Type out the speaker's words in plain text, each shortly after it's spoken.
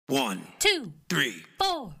1, 2, 3,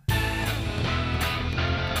 4.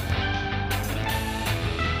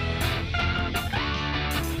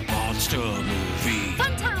 Monster movie.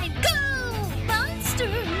 Fun time, go! Monster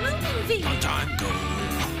movie. Fun time, go.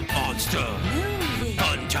 Monster. Movie.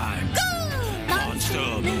 Fun time. Go!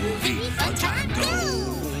 Monster movie. Fun time,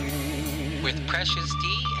 go. With Precious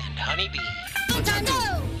D and Honeybee. Fun time,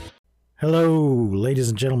 go! Hello, ladies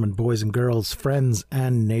and gentlemen, boys and girls, friends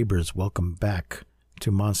and neighbors. Welcome back to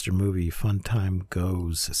Monster Movie Fun Time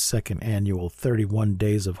Goes, second annual 31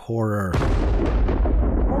 Days of Horror.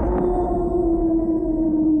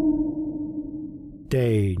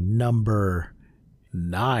 Day number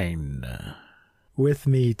 9. With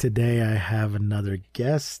me today, I have another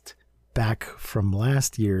guest back from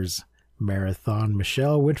last year's marathon,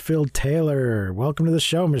 Michelle Whitfield Taylor. Welcome to the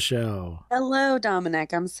show, Michelle. Hello,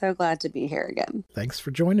 Dominic. I'm so glad to be here again. Thanks for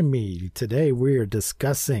joining me. Today we are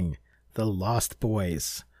discussing The Lost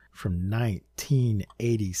Boys from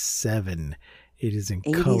 1987. It is in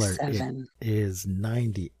color. 87. It is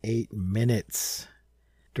 98 minutes.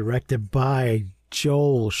 Directed by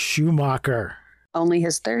Joel Schumacher. Only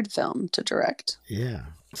his third film to direct. Yeah.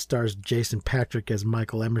 Stars Jason Patric as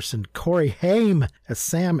Michael Emerson, Corey Haim as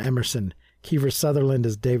Sam Emerson, Kiefer Sutherland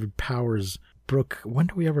as David Powers, Brooke, when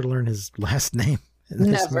do we ever learn his last name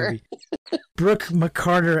in this Never. movie? Brooke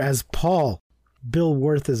McCarter as Paul, Bill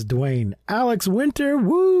Worth as Dwayne, Alex Winter,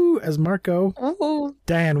 woo, as Marco, Oh,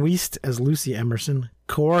 Diane Wiest as Lucy Emerson,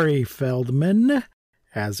 Corey Feldman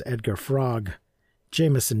as Edgar Frog,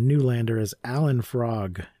 Jameson Newlander as Alan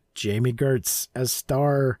Frog, Jamie Gertz as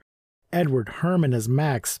Star, Edward Herman as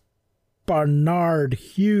Max, Barnard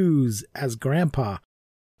Hughes as Grandpa,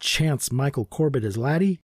 Chance Michael Corbett as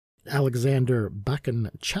Laddie, Alexander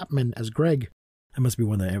Buchan Chapman as Greg. That must be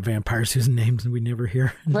one of the vampires whose names we never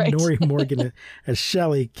hear. Right. Nori Morgan as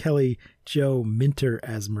Shelley, Kelly Joe Minter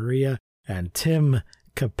as Maria, and Tim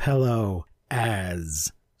Capello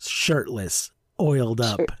as shirtless, oiled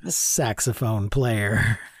up saxophone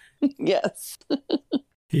player. yes.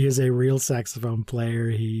 He is a real saxophone player.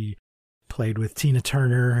 He played with Tina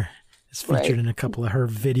Turner, is featured in a couple of her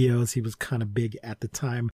videos. He was kind of big at the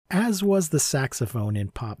time, as was the saxophone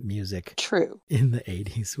in pop music True. in the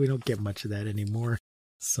 80s. We don't get much of that anymore.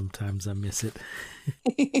 Sometimes I miss it.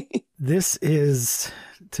 This is,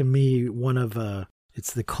 to me,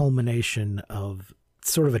 it's the culmination of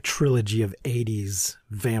sort of a trilogy of 80s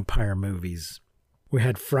vampire movies. We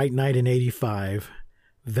had Fright Night in 85,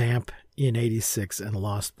 Vamp in 86, and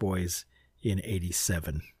Lost Boys in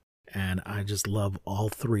 87. And I just love all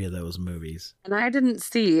three of those movies. And I didn't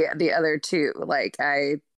see the other two. Like,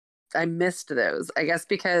 I missed those. I guess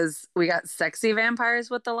because we got sexy vampires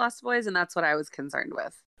with the Lost Boys, and that's what I was concerned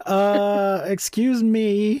with. Excuse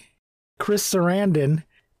me, Chris Sarandon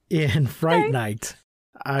in Fright Night,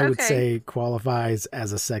 I would say qualifies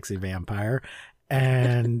as a sexy vampire.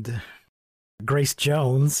 And Grace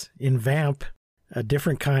Jones in Vamp, a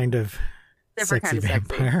different kind of sexy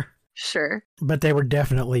vampire. Sure. But they were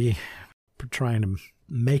definitely trying to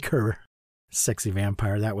make her sexy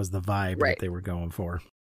vampire. That was the vibe that they were going for.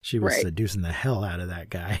 She was seducing the hell out of that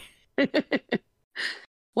guy.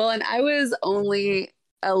 Well, and I was only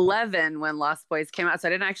 11 when Lost Boys came out, so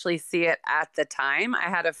I didn't actually see it at the time. I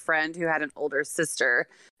had a friend who had an older sister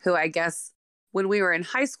who, I guess, when we were in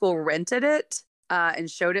high school, rented it and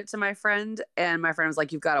showed it to my friend. And my friend was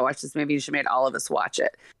like, "You've got to watch this movie. She made all of us watch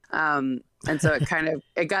it." And so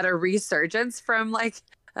it got a resurgence from like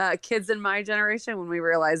kids in my generation when we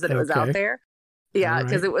realized that it was out there. Yeah,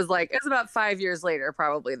 because it was about 5 years later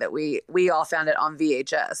probably that we all found it on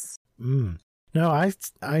VHS. No, I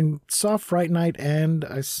saw Fright Night and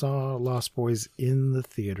I saw Lost Boys in the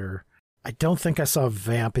theater. I don't think I saw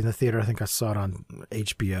Vamp in the theater. I think I saw it on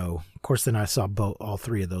HBO. Of course, then I saw all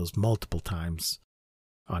three of those multiple times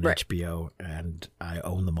on HBO, and I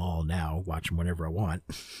own them all now. Watch them whenever I want.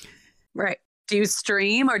 Right. Do you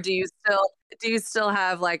stream or do you still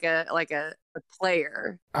have like a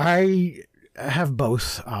player? I have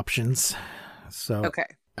both options. So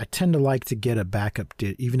I tend to like to get a backup,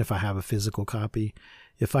 even if I have a physical copy.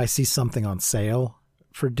 If I see something on sale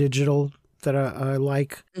for digital that I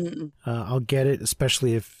like, I'll get it,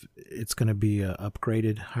 especially if it's going to be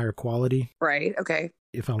upgraded, higher quality. Right. Okay.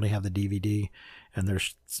 If I only have the DVD and they're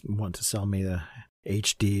want to sell me the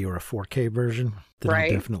HD or a 4K version, then I'll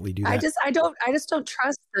definitely do that. I just don't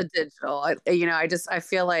trust the digital. I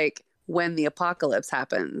feel like when the apocalypse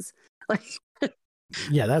happens, like.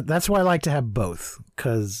 Yeah, that's why I like to have both.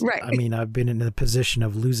 Because, I mean, I've been in the position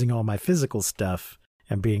of losing all my physical stuff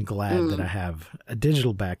and being glad that I have a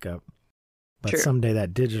digital backup. But someday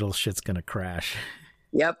that digital shit's going to crash.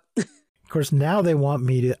 Yep. course, now they want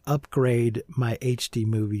me to upgrade my HD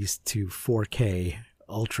movies to 4K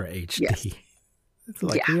Ultra HD. Yes. It's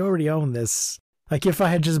like, we already own this. Like, if I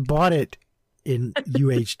had just bought it in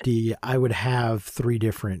UHD, I would have 3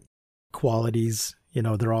 different qualities. You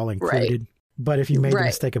know, they're all included. Right. But if you made the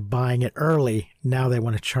mistake of buying it early, now they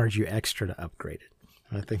want to charge you extra to upgrade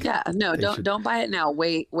it. I think. Yeah, no, don't buy it now.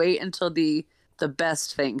 Wait until the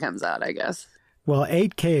best thing comes out, I guess. Well,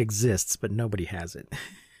 8K exists, but nobody has it.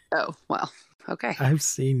 Oh, well, okay. I've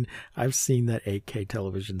seen that 8K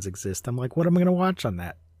televisions exist. I'm like, what am I going to watch on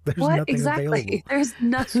that? There's nothing available. There's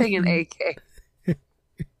nothing in 8K.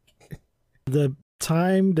 The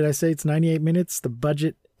time, did I say it's 98 minutes? The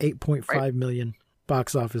budget, 8.5 million.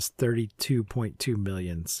 Box office, 32.2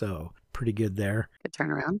 million. So pretty good there. Good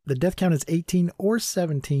turnaround. The death count is 18 or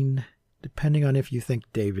 17, depending on if you think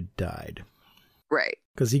David died. Right.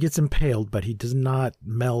 Because he gets impaled, but he does not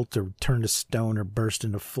melt or turn to stone or burst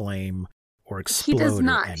into flame or explode. He does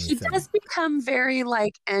not. He does become very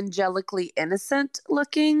angelically innocent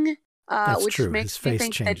looking, which true. makes me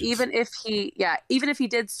think that even if he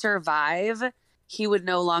did survive, he would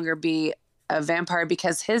no longer be a vampire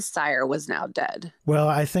because his sire was now dead. Well,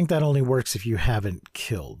 I think that only works if you haven't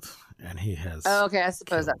killed, and he has. Oh, okay. I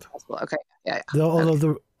suppose that's possible. Okay. Yeah.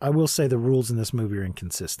 Although I will say the rules in this movie are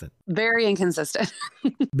inconsistent. Very inconsistent.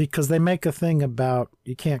 Because they make a thing about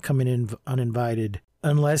you can't come in uninvited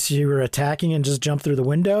unless you were attacking and just jump through the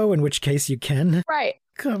window, in which case you can. Right.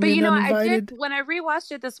 But you know, uninvited. I did when I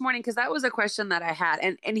rewatched it this morning, because that was a question that I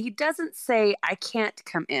had. And he doesn't say I can't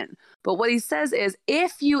come in. But what he says is,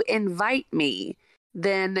 if you invite me,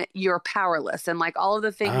 then you're powerless. And all of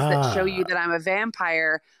the things that show you that I'm a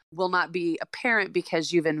vampire will not be apparent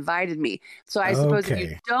because you've invited me. So I suppose if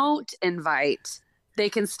you don't invite, they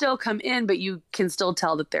can still come in, but you can still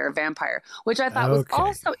tell that they're a vampire, which I thought was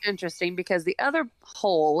also interesting, because the other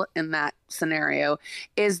hole in that scenario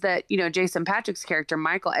is that, Jason Patric's character,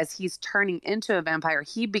 Michael, as he's turning into a vampire,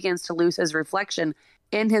 he begins to lose his reflection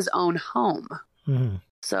in his own home. Mm-hmm.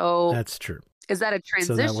 So that's true. Is that a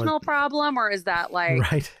transitional problem, or is that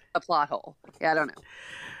a plot hole? Yeah, I don't know.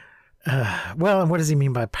 Well, and what does he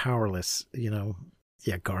mean by powerless?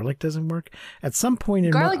 Garlic doesn't work. At some point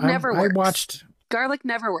in garlic never works. Garlic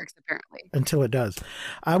never works, apparently. Until it does.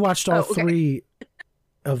 I watched all 3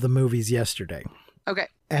 of the movies yesterday. Okay.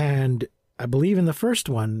 And I believe in the first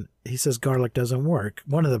one, he says garlic doesn't work.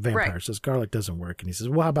 One of the vampires says garlic doesn't work. And he says,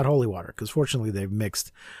 well, how about holy water? Because fortunately, they've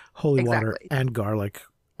mixed holy water and garlic,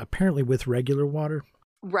 apparently with regular water.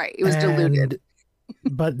 Right. It was diluted.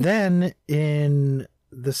 But then in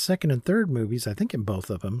the second and third movies, I think in both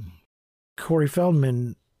of them, Corey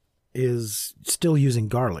Feldman is still using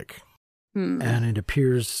garlic. And it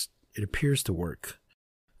appears to work.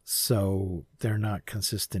 So they're not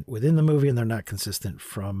consistent within the movie, and they're not consistent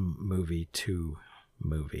from movie to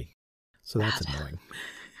movie. So that's annoying.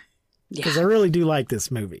 Because I really do like this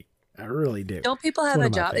movie. I really do. Don't people have a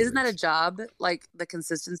job? Isn't that a job, like the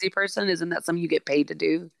consistency person? Isn't that something you get paid to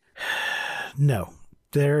do? No.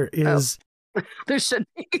 There is... There should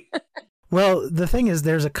be. Well, the thing is,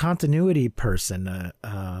 there's a continuity person and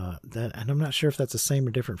I'm not sure if that's the same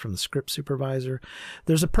or different from the script supervisor.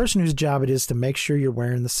 There's a person whose job it is to make sure you're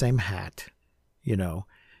wearing the same hat.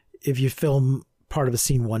 If you film part of a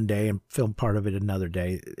scene one day and film part of it another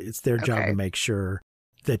day, it's their job to make sure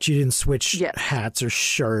that you didn't switch hats or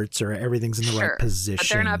shirts or everything's in the right position. But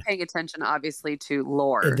they're not paying attention, obviously, to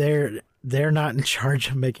lore. They're not in charge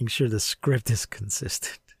of making sure the script is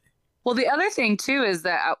consistent. Well, the other thing, too, is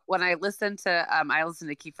that when I listened to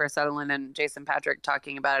Kiefer Sutherland and Jason Patric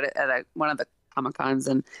talking about it at one of the Comic-Cons,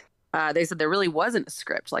 and they said there really wasn't a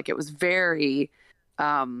script. It was very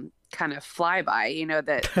kind of flyby,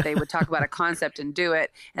 that they would talk about a concept and do it.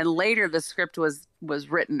 And later the script was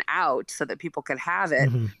written out so that people could have it,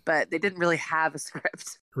 but they didn't really have a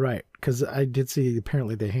script. Right, because I did see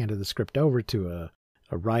apparently they handed the script over to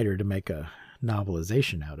a writer to make a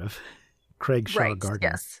novelization out of. Craig Shaw Gardner.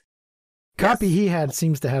 Yes. Copy he had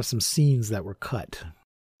seems to have some scenes that were cut.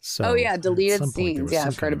 So deleted scenes. Yeah,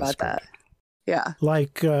 I've heard about that. Yeah.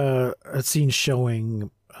 Like a scene showing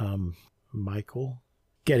Michael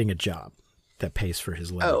getting a job that pays for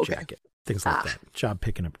his leather jacket. Things like that. Job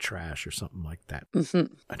picking up trash or something like that.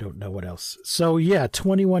 Mm-hmm. I don't know what else. So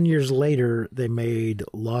 21 years later, they made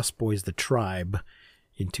Lost Boys: The Tribe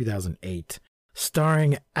in 2008,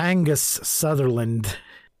 starring Angus Sutherland,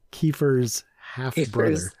 Kiefer's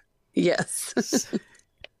half-brother. Yes.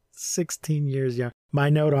 16 years young. My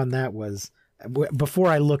note on that was, before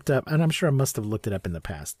I looked up, and I'm sure I must have looked it up in the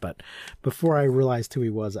past, but before I realized who he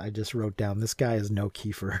was, I just wrote down, this guy is no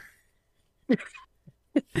Kiefer. He's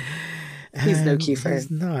no Kiefer. He's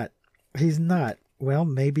not. He's not. Well,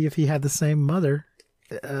 maybe if he had the same mother,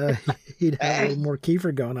 he'd have a little more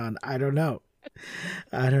Kiefer going on. I don't know.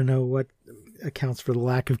 I don't know what accounts for the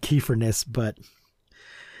lack of Kieferness, but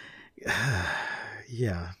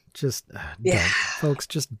yeah, just don't. Folks,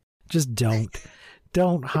 just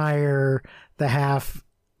don't hire the half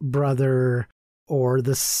brother or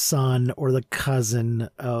the son or the cousin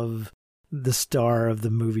of the star of the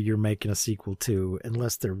movie you're making a sequel to,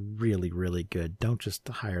 unless they're really, really good. Don't just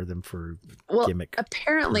hire them for gimmick.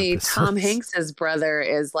 Apparently purposes. Tom Hanks's brother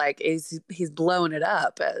is like he's blowing it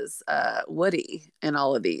up as Woody in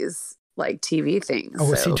all of these like TV things.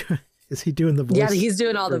 Oh, so. is he doing the voice? Yeah, he's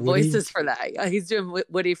doing all the Woody? voices for that. Yeah, he's doing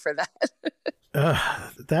Woody for that.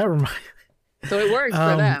 That reminds. So it works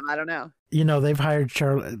for them. I don't know. You know, they've hired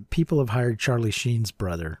people have hired Charlie Sheen's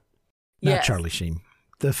brother. Not Yes. Charlie Sheen.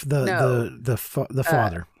 The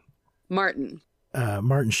father. Martin.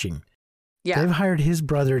 Martin Sheen. Yeah. They've hired his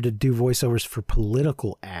brother to do voiceovers for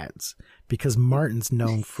political ads because Martin's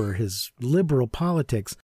known for his liberal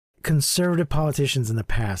politics. Conservative politicians in the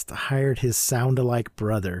past hired his sound-alike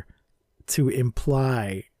brother to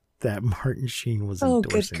imply that Martin Sheen was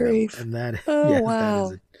endorsing good grief. them. And that,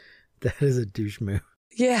 Wow. that is a douche move.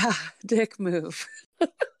 Yeah, dick move.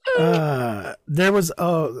 So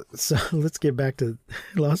let's get back to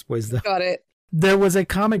Lost Boys though. Got it. There was a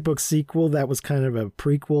comic book sequel that was kind of a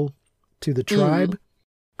prequel to The Tribe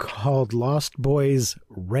called Lost Boys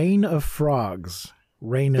Reign of Frogs.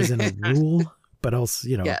 Reign as in a rule, but also,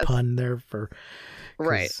 Yes. a pun there for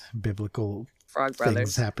Right. biblical Frog things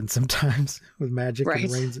Brothers. happen sometimes with magic Right.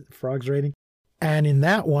 and frogs raining. And in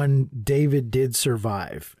that one, David did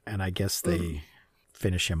survive, and I guess they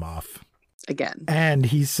finish him off. Again. And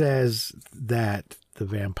he says that the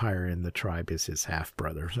vampire in The Tribe is his half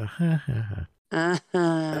brother. So, Uh-huh.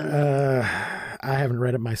 I haven't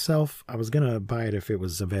read it myself. I was gonna buy it if it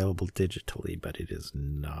was available digitally, but it is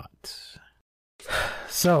not.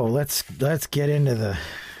 So let's get into the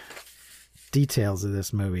details of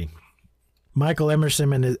this movie. Michael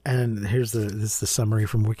Emerson and this is the summary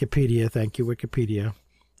from Wikipedia. Thank you, Wikipedia.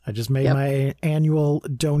 I just made my annual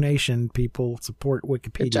donation. People support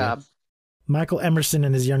Wikipedia. Good job. Michael Emerson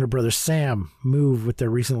and his younger brother Sam move with their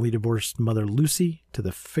recently divorced mother Lucy to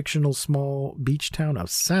the fictional small beach town of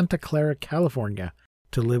Santa Clara, California,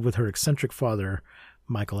 to live with her eccentric father,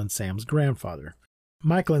 Michael and Sam's grandfather.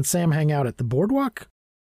 Michael and Sam hang out at the boardwalk,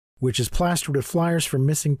 which is plastered with flyers for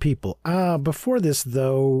missing people. Before this,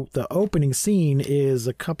 though, the opening scene is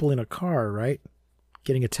a couple in a car, right?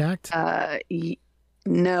 Getting attacked?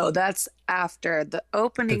 No, that's after. The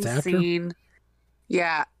opening That's after? scene.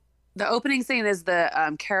 Yeah. The opening scene is the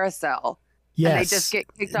carousel. Yes. And they just get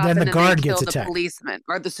kicked off Then and the then guard they kill gets the attacked. policeman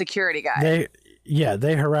or the security guy.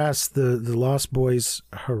 They harass the Lost Boys,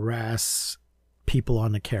 harass people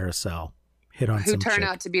on the carousel, hit on who some turn chick.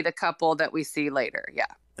 out to be the couple that we see later. Yeah.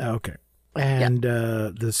 Okay. And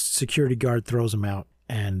the security guard throws him out,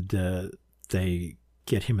 and they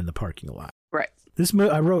get him in the parking lot. Right. This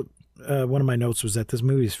I wrote, one of my notes was that this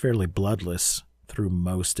movie is fairly bloodless through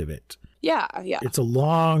most of it. Yeah. Yeah. It's a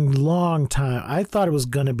long, long time. I thought it was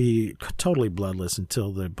going to be totally bloodless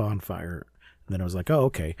until the bonfire. And then I was like, oh,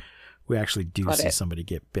 okay. We actually do see somebody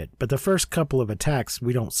get bit. But the first couple of attacks,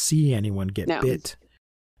 we don't see anyone get bit.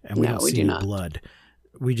 And we don't see any blood.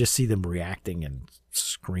 We just see them reacting and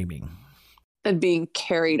screaming. And being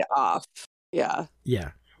carried off. Yeah.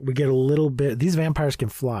 Yeah. We get a little bit. These vampires can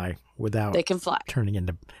fly without They can fly. turning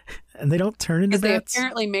into. And they don't turn into Because they bats.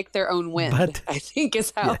 apparently make their own wind, But- I think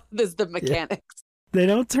is how this is the mechanics. They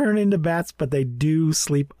don't turn into bats, but they do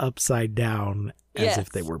sleep upside down as Yes. if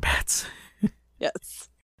they were bats. Yes.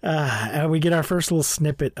 And we get our first little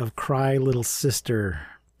snippet of Cry Little Sister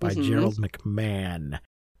by Gerald McMahon,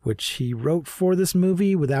 which he wrote for this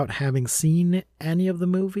movie without having seen any of the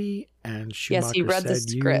movie. And Schumacher Yes, he read the said,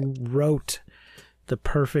 script. You wrote the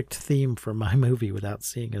perfect theme for my movie without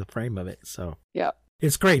seeing a frame of it. So Yeah.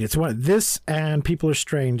 it's great. It's this and People Are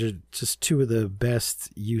Strange are just two of the best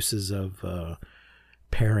uses of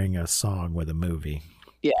pairing a song with a movie.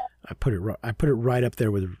 Yeah. I put it right up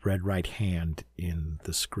there with Red Right Hand in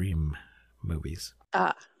the Scream movies.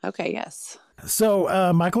 Okay. Yes.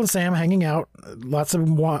 So Michael and Sam hanging out, lots of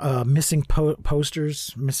missing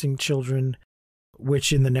posters, missing children,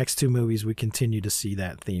 which in the next two movies we continue to see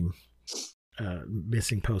that theme.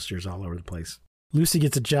 Missing posters all over the place. Lucy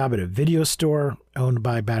gets a job at a video store owned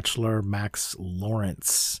by bachelor Max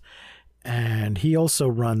Lawrence, and he also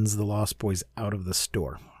runs the Lost Boys out of the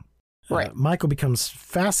store. Right. Michael becomes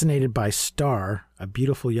fascinated by Star, a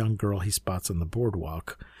beautiful young girl he spots on the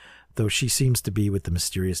boardwalk. though she seems to be with the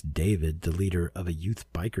mysterious David, the leader of a youth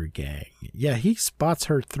biker gang. Yeah, he spots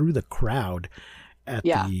her through the crowd at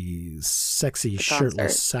the sexy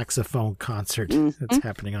shirtless saxophone concert that's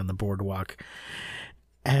happening on the boardwalk.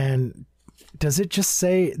 And does it just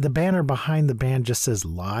say, the banner behind the band just says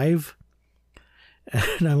live?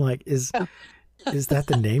 And I'm like, is that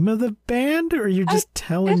the name of the band? Or are you just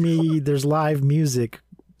telling me there's live music?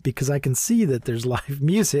 Because I can see that there's live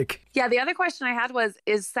music. Yeah, the other question I had was,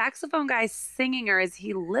 is Saxophone Guy singing or is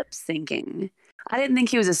he lip syncing? I didn't think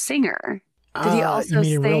he was a singer. Did he also you mean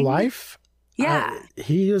sing? in real life? Yeah.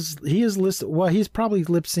 He is listed. Well, he's probably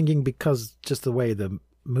lip syncing because just the way the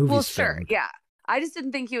movie's Well, sure. filmed. Yeah. I just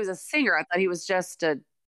didn't think he was a singer. I thought he was just a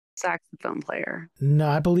saxophone player. No,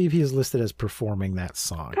 I believe he is listed as performing that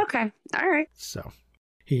song. Okay. All right. So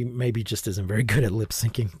he maybe just isn't very good at lip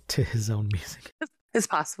syncing to his own music. It's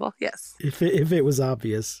possible. Yes. If it was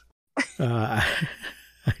obvious, I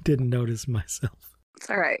didn't notice myself. It's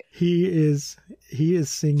all right. He is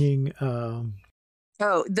singing.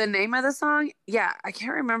 Oh, the name of the song? Yeah, I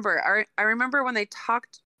can't remember. I remember when they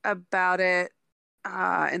talked about it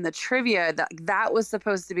in the trivia that was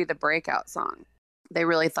supposed to be the breakout song. They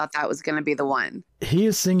really thought that was going to be the one. He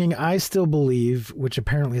is singing "I Still Believe," which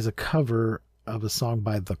apparently is a cover of a song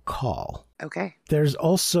by The Call. Okay. There's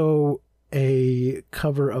also a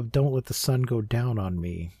cover of "Don't Let the Sun Go Down on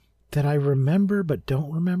Me" that I remember but don't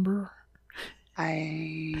remember.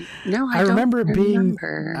 I remember it being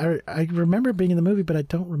in the movie, but I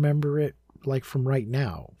don't remember it like from right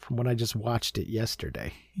now, from when I just watched it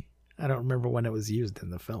yesterday. I don't remember when it was used in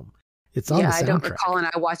the film. It's on the soundtrack. I don't recall, and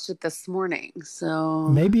I watched it this morning. So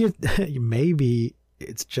maybe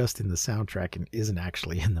it's just in the soundtrack and isn't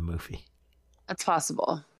actually in the movie. That's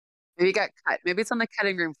possible. Maybe it got cut. Maybe it's on the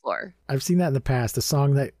cutting room floor. I've seen that in the past. A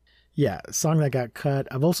song that got cut.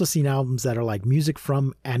 I've also seen albums that are like music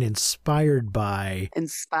from and inspired by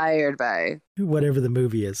whatever the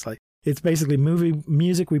movie is. Like, it's basically movie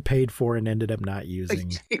music we paid for and ended up not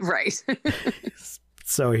using. Right.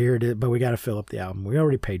 So here it is, but we got to fill up the album. We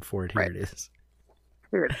already paid for it. Here it is.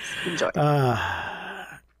 Here it is. Enjoy.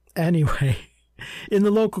 Anyway, in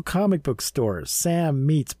the local comic book store, Sam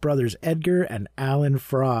meets brothers Edgar and Alan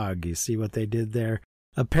Frog. You see what they did there?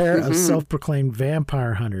 A pair of self-proclaimed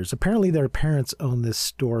vampire hunters. Apparently their parents own this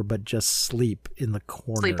store, but just sleep in the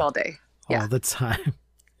corner. Sleep all day. All the time.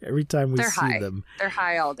 Every time we see them. They're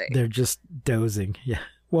high all day. They're just dozing. Yeah.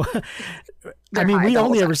 Well, I mean, we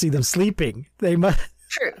only ever see them sleeping. They must.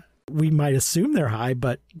 True. We might assume they're high,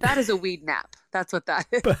 but that is a weed nap. That's what that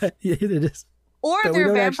is. But yeah, it is. Or but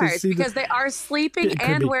they're vampires because they are sleeping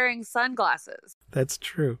and wearing sunglasses. That's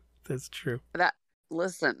true.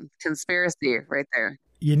 Listen, conspiracy right there.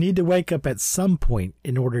 You need to wake up at some point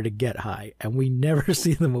in order to get high, and we never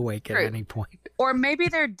see them awake at any point. Or maybe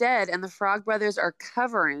they're dead, and the Frog Brothers are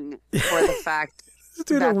covering for the fact that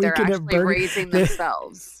they're actually raising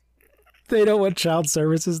themselves. They don't want child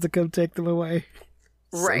services to come take them away.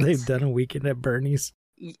 Right. So they've done a weekend at Bernie's.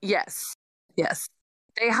 Yes.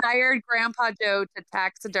 They hired Grandpa Joe to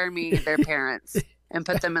taxidermy their parents and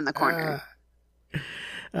put them in the corner.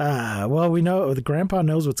 Well, we know the grandpa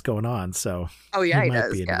knows what's going on, so he might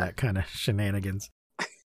does, be into that kind of shenanigans.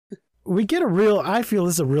 We get I feel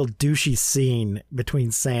this is a real douchey scene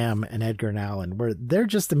between Sam and Edgar and Alan, where they're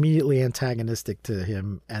just immediately antagonistic to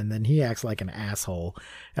him, and then he acts like an asshole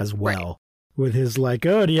as well. Right. With his like,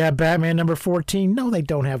 oh, do you have Batman number 14? No, they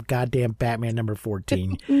don't have goddamn Batman number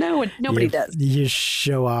 14. No, nobody does. You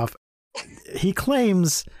show off. He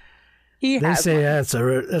claims... They say that's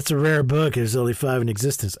a rare book. There's only 5 in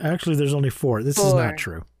existence. Actually, there's only 4. This is not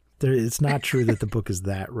true. It's not true that the book is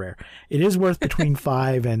that rare. It is worth between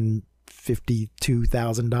 $5,000 and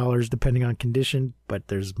 $52,000, depending on condition. But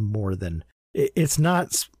there's more than it's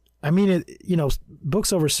not. I mean,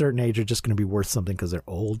 books over a certain age are just going to be worth something because they're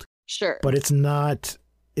old. Sure. But it's not.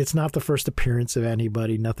 It's not the first appearance of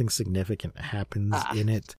anybody. Nothing significant happens in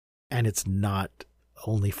it, and it's not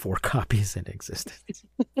only 4 copies in existence.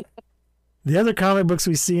 The other comic books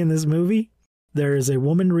we see in this movie, there is a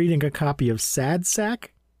woman reading a copy of Sad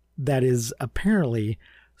Sack that is apparently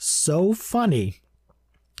so funny,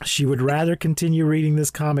 she would rather continue reading this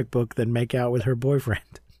comic book than make out with her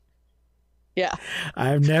boyfriend. Yeah.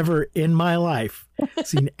 I've never in my life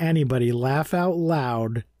seen anybody laugh out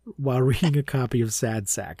loud while reading a copy of Sad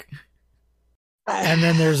Sack. And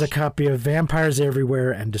then there's a copy of Vampires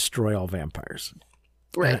Everywhere and Destroy All Vampires.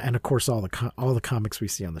 Right. And of course, all the comics we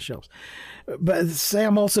see on the shelves. But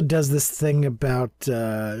Sam also does this thing about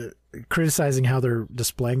criticizing how they're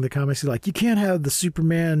displaying the comics. He's like, you can't have the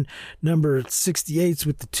Superman number 68s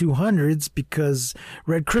with the 200s because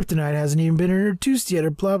Red Kryptonite hasn't even been introduced yet,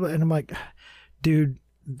 or blah, blah. And I'm like, dude,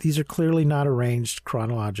 these are clearly not arranged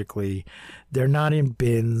chronologically. They're not in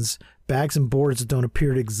bins. Bags and boards don't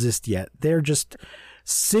appear to exist yet. They're just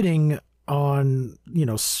sitting on,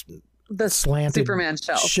 The slanted Superman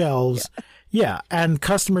shelves. Yeah. And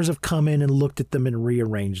customers have come in and looked at them and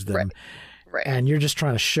rearranged them. Right. And you're just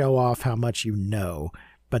trying to show off how much you know,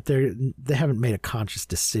 but they haven't made a conscious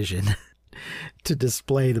decision to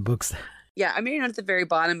display the books. Yeah, I'm at the very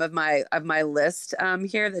bottom of my list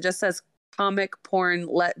here that just says comic porn.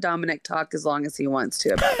 Let Dominic talk as long as he wants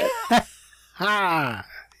to about it. Ah,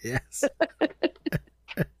 yes.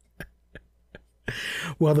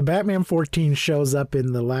 Well, the Batman 14 shows up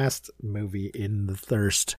in the last movie in The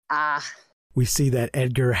Thirst. We see that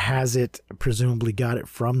Edgar has it, presumably got it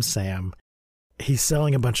from Sam. He's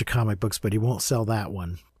selling a bunch of comic books, but he won't sell that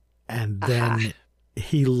one. And then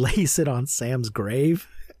he lays it on Sam's grave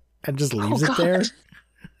and just leaves it there.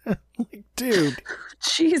 Like, dude,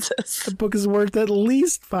 Jesus, the book is worth at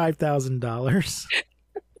least $5,000.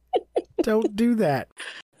 Don't do that.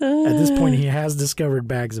 At this point, he has discovered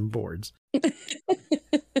Bags and Boards.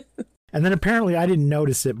 And then apparently, I didn't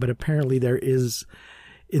notice it, but apparently there is,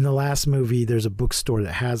 in the last movie, there's a bookstore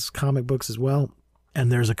that has comic books as well. And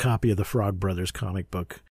there's a copy of the Frog Brothers comic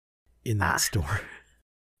book in that store.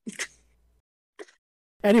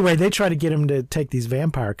 Anyway, they try to get him to take these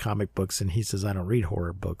vampire comic books, and he says, I don't read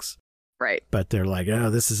horror books. Right. But they're like, oh,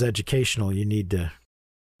 this is educational. You need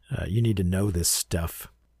to know this stuff.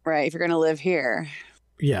 Right, if you're going to live here.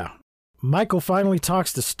 Yeah. Michael finally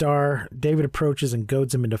talks to Star. David approaches and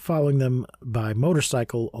goads him into following them by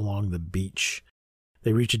motorcycle along the beach.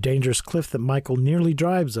 They reach a dangerous cliff that Michael nearly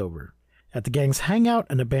drives over. At the gang's hangout,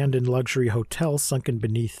 an abandoned luxury hotel sunken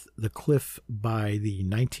beneath the cliff by the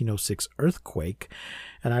 1906 earthquake.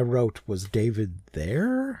 And I wrote, was David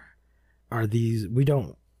there? We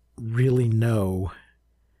don't really know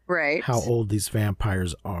how old these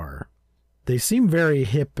vampires are. They seem very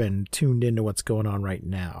hip and tuned into what's going on right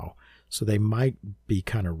now. So they might be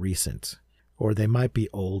kind of recent, or they might be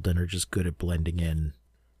old and are just good at blending in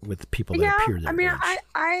with the people that appear their age.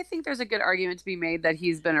 I think there's a good argument to be made that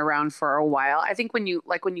he's been around for a while. I think when you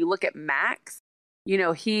look at Max,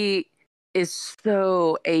 he is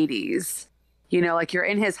so 80s. Like you're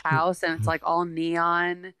in his house and it's like all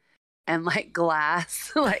neon and like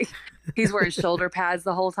glass. Like he's wearing shoulder pads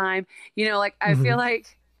the whole time. I feel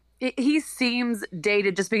like he seems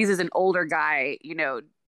dated just because he's an older guy,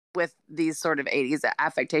 with these sort of 80s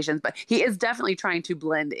affectations, but he is definitely trying to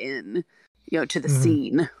blend in, to the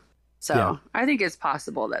scene. So I think it's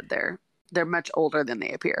possible that they're much older than they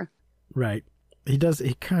appear. Right. He does.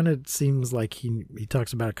 He kind of seems like he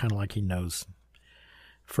talks about it kind of like he knows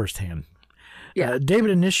firsthand. Yeah.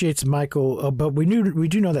 David initiates Michael, but we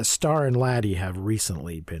do know that Star and Laddie have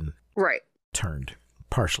recently been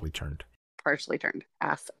partially turned.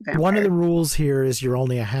 Half vampire. One of the rules here is you're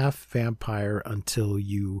only a half vampire until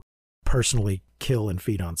you personally kill and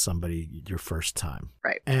feed on somebody your first time.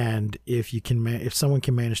 Right. And if you can, if someone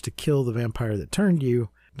can manage to kill the vampire that turned you,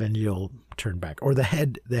 then you'll turn back. Or the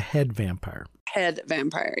head vampire. Head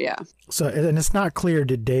vampire, yeah. So, and it's not clear,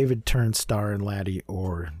 did David turn Star and Laddie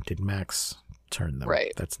or did Max turn them?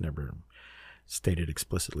 Right. That's never stated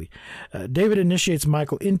explicitly. David initiates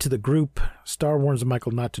Michael into the group. Star warns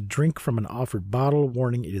Michael not to drink from an offered bottle,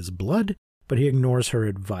 warning it is blood, but he ignores her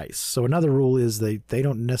advice. So another rule is they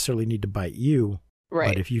don't necessarily need to bite you,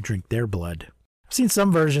 but if you drink their blood. I've seen some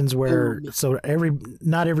versions where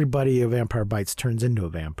not everybody a vampire bites turns into a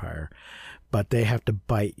vampire, but they have to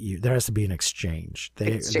bite you. There has to be an exchange.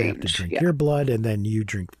 They have to drink your blood and then you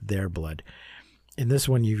drink their blood. In this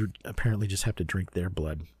one, you apparently just have to drink their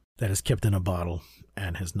blood. That is kept in a bottle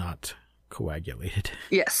and has not coagulated.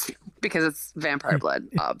 Yes, because it's vampire blood,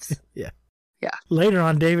 obvs. Yeah. Yeah. Later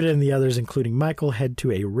on, David and the others, including Michael, head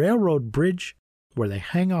to a railroad bridge where they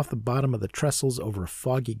hang off the bottom of the trestles over a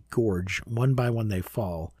foggy gorge. One by one they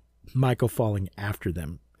fall, Michael falling after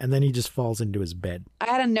them. And then he just falls into his bed. I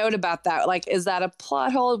had a note about that. Like, is that a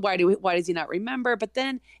plot hole? Why does he not remember? But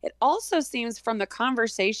then it also seems from the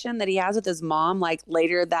conversation that he has with his mom, like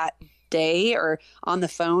later that day or on the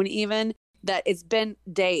phone even, that it's been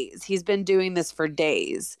days. He's been doing this for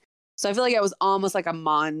days. So I feel like it was almost like a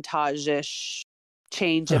montage-ish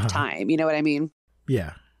change of time. You know what I mean?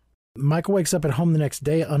 Yeah. Michael wakes up at home the next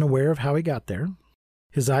day unaware of how he got there.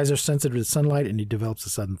 His eyes are sensitive to sunlight and he develops a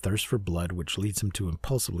sudden thirst for blood, which leads him to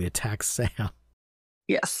impulsively attack Sam.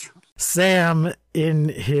 Yes. Sam in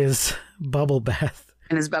his bubble bath.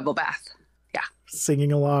 In his bubble bath. Yeah.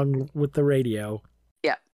 singing along with the radio.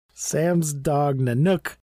 Yeah. Sam's dog,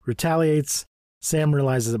 Nanook, retaliates. Sam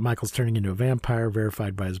realizes that Michael's turning into a vampire,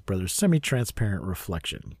 verified by his brother's semi-transparent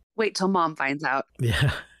reflection. Wait till Mom finds out.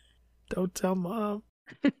 Yeah. Don't tell Mom.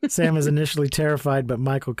 Sam is initially terrified, but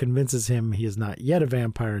Michael convinces him he is not yet a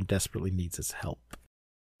vampire and desperately needs his help.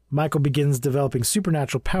 Michael begins developing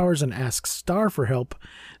supernatural powers and asks Star for help.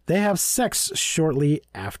 They have sex shortly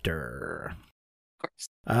after. Of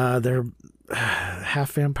course. They're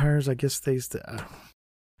half vampires, I guess.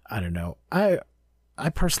 I don't know. I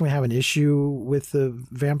personally have an issue with the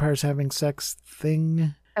vampires having sex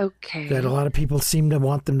thing. Okay. That a lot of people seem to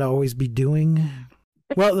want them to always be doing.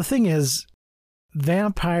 Well, the thing is,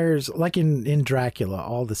 vampires, like in Dracula,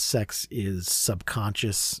 all the sex is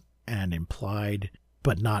subconscious and implied,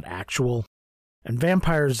 but not actual. And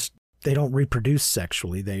vampires, they don't reproduce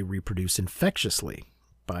sexually. They reproduce infectiously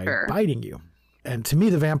by biting you. And to me,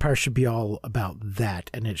 the vampire should be all about that.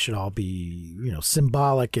 And it should all be,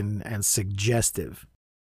 symbolic and suggestive.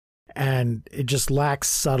 And it just lacks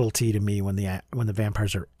subtlety to me when the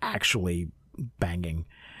vampires are actually banging.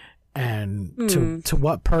 And to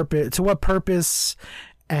what purpose?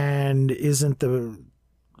 And isn't the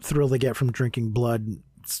thrill they get from drinking blood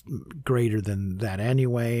greater than that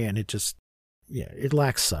anyway? And it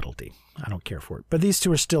lacks subtlety. I don't care for it. But these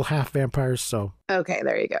two are still half vampires, so okay,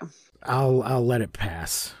 there you go. I'll let it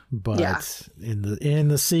pass. But yeah. in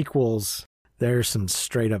the sequels, there's some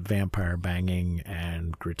straight up vampire banging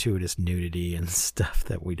and gratuitous nudity and stuff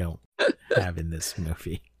that we don't have in this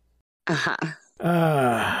movie.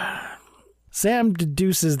 Sam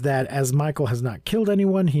deduces that as Michael has not killed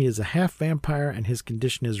anyone, he is a half vampire and his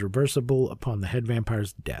condition is reversible upon the head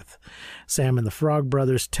vampire's death. Sam and the Frog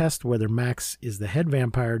Brothers test whether Max is the head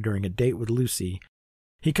vampire during a date with Lucy.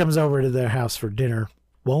 He comes over to their house for dinner,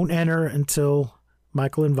 won't enter until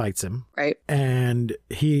Michael invites him. Right. And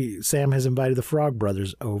Sam has invited the Frog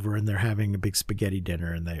Brothers over and they're having a big spaghetti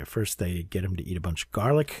dinner. And they get him to eat a bunch of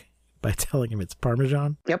garlic by telling him it's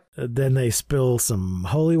Parmesan. Yep. Then they spill some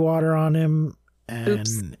holy water on him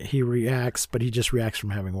and he reacts, but he just reacts from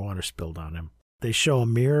having water spilled on him. They show a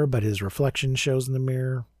mirror, but his reflection shows in the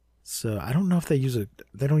mirror. So I don't know if they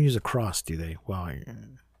don't use a cross, do they? Well,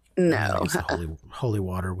 no. The holy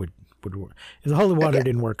water would work. If the holy water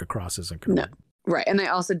didn't work, a cross isn't going to work. Right. And they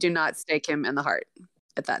also do not stake him in the heart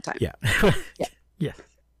at that time. Yeah. Yeah. Yeah.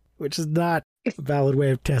 Which is not a valid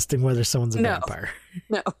way of testing whether someone's a vampire.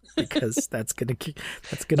 No. Because that's gonna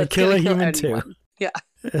kill a human too. Yeah.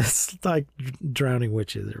 It's like drowning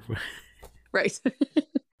witches. Right.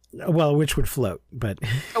 Well, a witch would float, but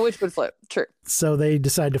A witch would float. True. So they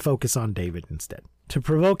decide to focus on David instead. To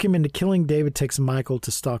provoke him into killing, David takes Michael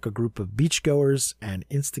to stalk a group of beachgoers and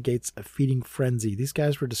instigates a feeding frenzy. These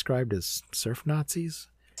guys were described as surf Nazis.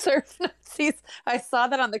 Surf Nazis. I saw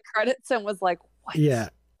that on the credits and was like, what? Yeah.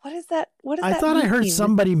 What is that? I thought I heard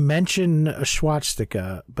somebody mention a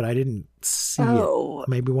swastika, but I didn't see it.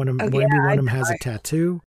 Maybe one of them has a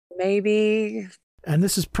tattoo. Maybe. And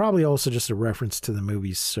this is probably also just a reference to the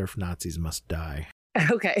movie Surf Nazis Must Die.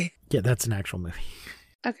 Okay. Yeah, that's an actual movie.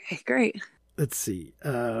 Okay, great. Let's see.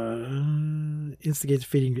 Instigates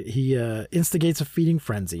a feeding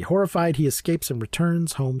frenzy. Horrified, he escapes and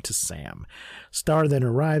returns home to Sam. Star then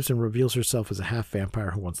arrives and reveals herself as a half vampire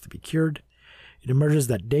who wants to be cured. It emerges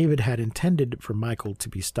that David had intended for Michael to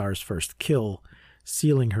be Star's first kill,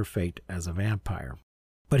 sealing her fate as a vampire.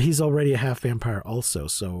 But he's already a half vampire also,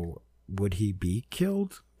 so would he be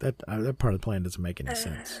killed? That part of the plan doesn't make any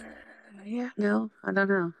sense. Yeah, no, I don't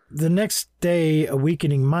know. The next day, a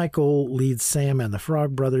weakening Michael leads Sam and the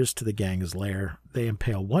Frog Brothers to the gang's lair. They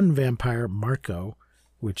impale one vampire, Marco,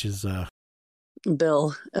 which is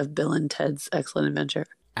Bill of Bill and Ted's Excellent Adventure.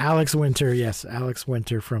 Alex Winter, yes, Alex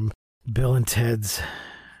Winter from Bill and Ted's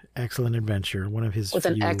Excellent Adventure, one of his with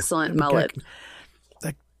an excellent mullet.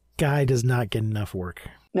 That guy does not get enough work.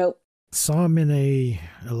 Nope. Saw him in a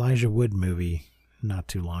Elijah Wood movie not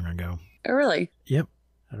too long ago. Oh, really? Yep.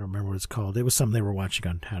 I don't remember what it's called. It was something they were watching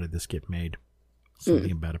on How Did This Get Made?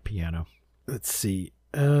 Something about a piano. Let's see.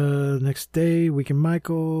 Next day, weaken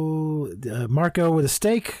Marco with a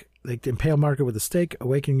stake. They impale Marco with a stake,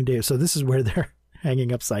 awakening David. So this is where they're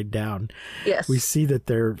hanging upside down. Yes. We see that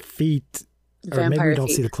their feet, Vampire or maybe we don't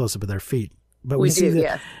feet. see the close-up of their feet, but we see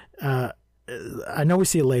that. Yeah. I know we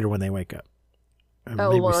see it later when they wake up. Yeah.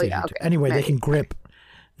 Okay. Anyway, maybe. They can grip.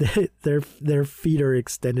 Their feet are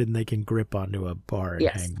extended and they can grip onto a bar and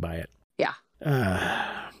hang by it. Yeah.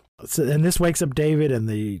 And this wakes up David and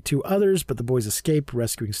the two others, but the boys escape,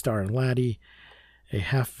 rescuing Star and Laddie, a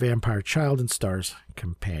half-vampire child and Star's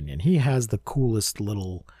companion. He has the coolest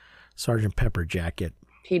little Sgt. Pepper jacket.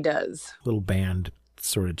 He does. Little band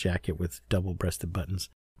sort of jacket with double-breasted buttons.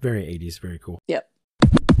 Very 80s, very cool. Yep.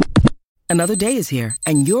 Another day is here,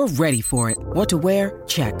 and you're ready for it. What to wear?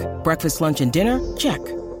 Check. Breakfast, lunch, and dinner? Check.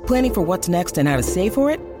 Planning for what's next and how to save for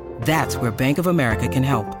it? That's where Bank of America can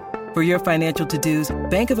help. For your financial to-dos,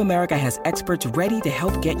 Bank of America has experts ready to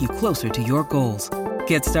help get you closer to your goals.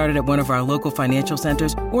 Get started at one of our local financial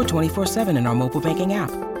centers or 24/7 in our mobile banking app.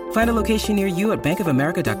 Find a location near you at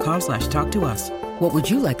bankofamerica.com/talktous. What would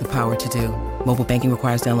you like the power to do? Mobile banking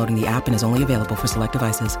requires downloading the app and is only available for select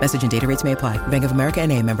devices. Message and data rates may apply. Bank of America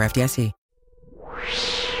N.A., member FDIC.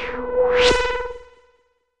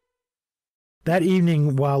 That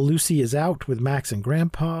evening, while Lucy is out with Max and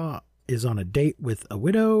Grandpa, is on a date with a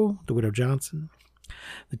widow, the widow Johnson.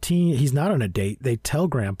 He's not on a date. They tell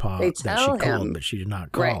Grandpa that she called, but she did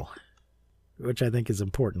not call, Right. which I think is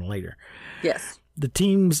important later. Yes. The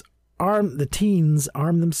teens arm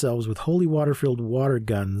themselves with holy water-filled water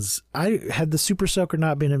guns. Had the Super Soaker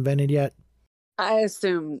not been invented yet? I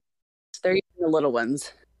assume they're using the little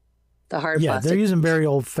ones. The hard Yeah, plastic. they're using very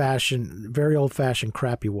old-fashioned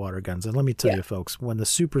crappy water guns. And let me tell you, folks, when the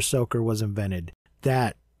Super Soaker was invented,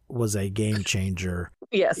 that was a game changer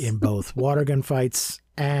Yes. in both water gun fights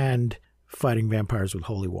and fighting vampires with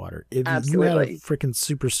holy water. If you had a Absolutely. freaking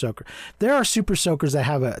Super Soaker, there are Super Soakers that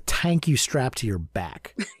have a tank you strapped to your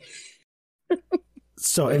back.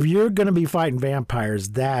 So if you're going to be fighting vampires,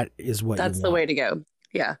 that is what That's you the want. way to go.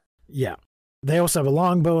 Yeah. Yeah. They also have a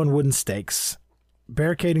longbow and wooden stakes,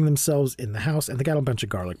 barricading themselves in the house, and they got a bunch of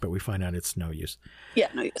garlic, but we find out it's no use. Yeah,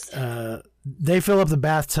 no use. They fill up the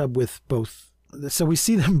bathtub with both. So we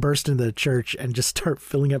see them burst into the church and just start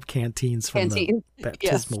filling up canteens from the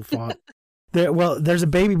baptismal font. There's a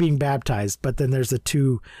baby being baptized, but then there's the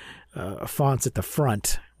two fonts at the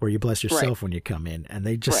front where you bless yourself when you come in, and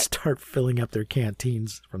they just start filling up their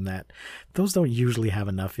canteens from that. Those don't usually have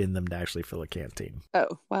enough in them to actually fill a canteen. Oh,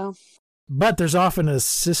 well. But there's often a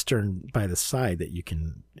cistern by the side that you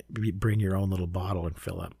can bring your own little bottle and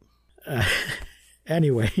fill up.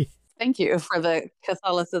 Anyway. Thank you for the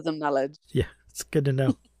Catholicism knowledge. Yeah, it's good to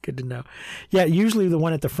know. Good to know. Yeah, usually the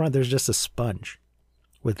one at the front, there's just a sponge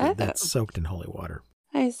with that's soaked in holy water.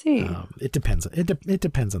 I see. It depends. It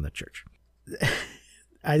depends on the church.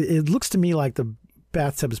 It looks to me like the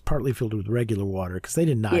bathtub is partly filled with regular water because they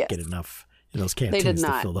did not get enough in those canteens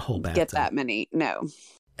to fill the whole bathtub. Get that many. No.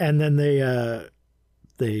 And then they add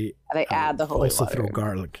the holy also water. throw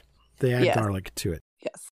garlic. They add garlic to it.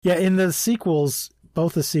 Yes. Yeah, in the sequels,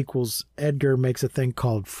 both the sequels, Edgar makes a thing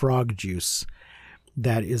called frog juice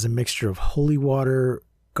that is a mixture of holy water,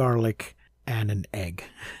 garlic, and an egg,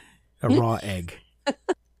 a raw egg.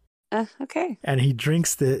 Okay. And he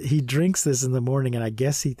drinks this in the morning, and I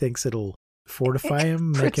guess he thinks it'll fortify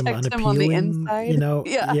him, make him Protect unappealing. him on the inside. You know,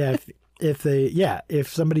 Yeah. If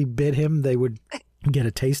somebody bit him, they would get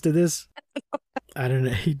a taste of this. I don't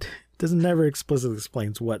know. He never explicitly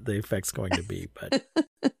explains what the effect's going to be, but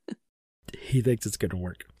he thinks it's going to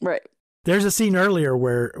work. Right. There's a scene earlier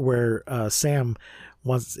where Sam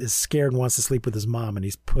is scared and wants to sleep with his mom, and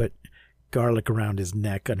he's put garlic around his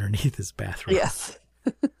neck underneath his bathroom. Yes.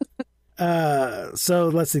 So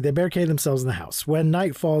let's see. They barricade themselves in the house. When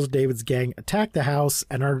night falls, David's gang attack the house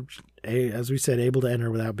and are, as we said, able to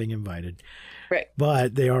enter without being invited. Right.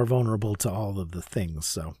 But they are vulnerable to all of the things.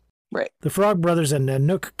 So Right. the Frog Brothers and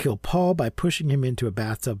Nanook kill Paul by pushing him into a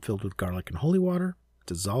bathtub filled with garlic and holy water,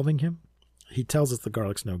 dissolving him. He tells us the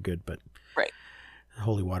garlic's no good, but Right.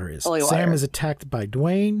 holy water is. Holy Sam water. is attacked by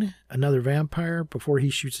Dwayne, another vampire, before he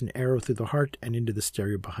shoots an arrow through the heart and into the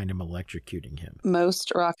stereo behind him, electrocuting him.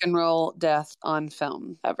 Most rock and roll death on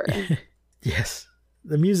film ever. Yes.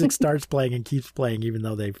 The music starts playing and keeps playing even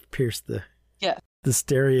though they've pierced the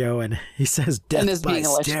stereo, and he says And death is by being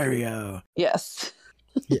electrocuted. stereo. Yes.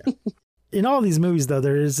 Yeah. In all these movies, though,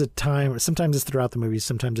 there is a time, sometimes it's throughout the movies,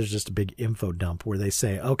 sometimes there's just a big info dump where they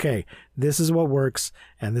say, okay, this is what works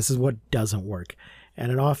and this is what doesn't work.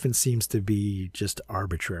 And it often seems to be just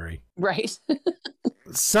arbitrary. Right.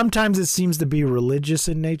 Sometimes it seems to be religious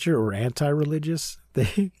in nature or anti-religious.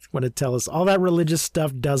 They want to tell us all that religious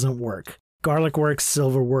stuff doesn't work. Garlic works,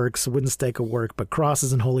 silver works, wooden stake will work, but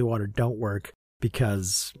crosses and holy water don't work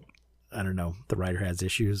because, I don't know, the writer has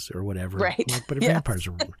issues or whatever. Right. Like, but Yes. vampires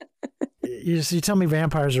are... You tell me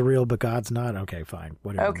vampires are real, but God's not? Okay, fine.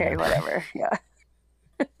 Whatever. Okay, whatever. Yeah.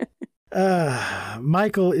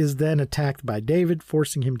 Michael is then attacked by David,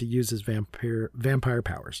 forcing him to use his vampire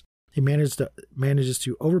powers. He manages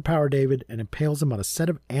to overpower David and impales him on a set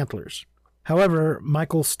of antlers. However,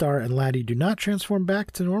 Michael, Star, and Laddie do not transform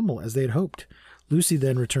back to normal as they had hoped. Lucy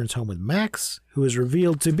then returns home with Max, who is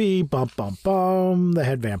revealed to be, the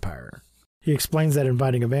head vampire. He explains that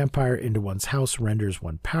inviting a vampire into one's house renders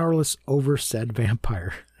one powerless over said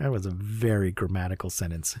vampire. That was a very grammatical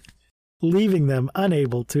sentence. Leaving them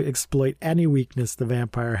unable to exploit any weakness the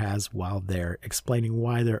vampire has while there, explaining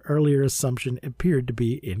why their earlier assumption appeared to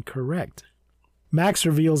be incorrect. Max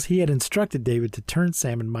reveals he had instructed David to turn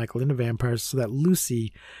Sam and Michael into vampires so that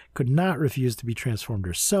Lucy could not refuse to be transformed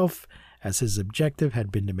herself, as his objective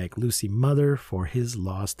had been to make Lucy mother for his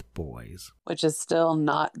lost boys. Which is still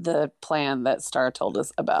not the plan that Star told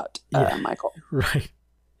us about Michael. Right.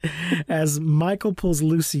 As Michael pulls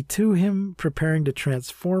Lucy to him, preparing to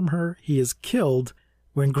transform her, he is killed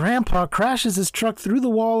when Grandpa crashes his truck through the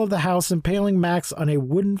wall of the house, impaling Max on a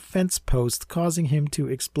wooden fence post, causing him to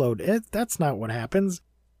explode. That's not what happens.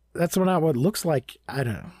 That's not what it looks like. I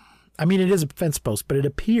don't know. I mean, it is a fence post, but it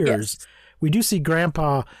appears... Yes. We do see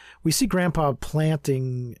Grandpa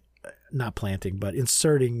inserting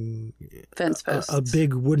fence posts. A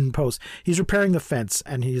big wooden post. He's repairing the fence,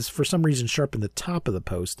 and he's for some reason sharpened the top of the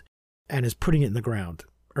post and is putting it in the ground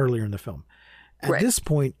earlier in the film. At this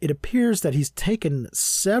point, it appears that he's taken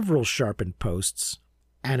several sharpened posts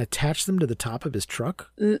and attached them to the top of his truck.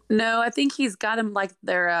 No, I think he's got them like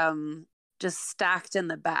they're just stacked in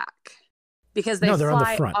the back because they're fly on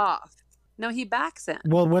the front. Off. No, he backs in.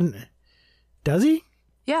 Well, does he?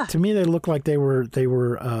 Yeah. To me, they look like they were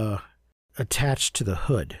attached to the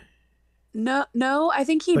hood. No, I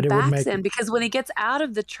think he backs in because when he gets out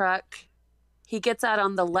of the truck, he gets out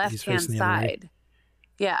on the left-hand side.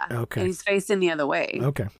 Yeah. Okay. And he's facing the other way.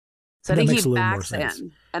 Okay. So I think he backs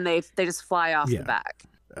in, and they just fly off the back.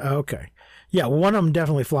 Okay. Yeah, one of them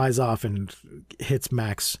definitely flies off and hits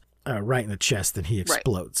Max right in the chest, and he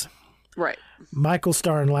explodes. Right. Michael,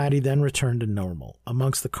 Star, and Laddie then return to normal.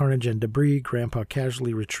 Amongst the carnage and debris, Grandpa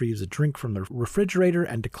casually retrieves a drink from the refrigerator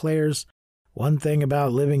and declares, "One thing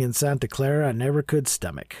about living in Santa Clara I never could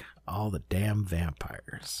stomach. All the damn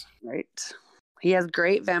vampires." Right. He has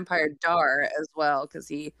great vampire Dar as well because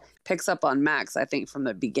he picks up on Max, I think, from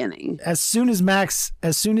the beginning. As soon as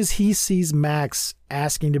he sees Max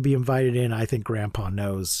asking to be invited in, I think Grandpa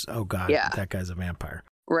knows, oh God, that guy's a vampire.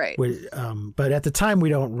 Right. But at the time, we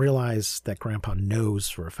don't realize that Grandpa knows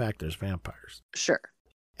for a fact there's vampires. Sure.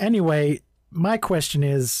 Anyway, my question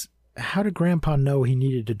is, how did Grandpa know he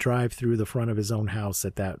needed to drive through the front of his own house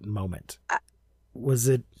at that moment? Was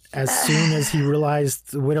it as soon as he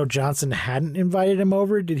realized the Widow Johnson hadn't invited him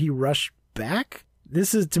over? Did he rush back?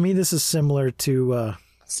 To me, this is similar to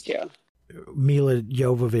Mila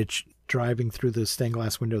Jovovich driving through the stained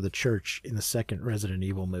glass window of the church in the second Resident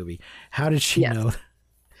Evil movie. How did she know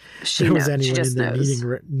there was anyone in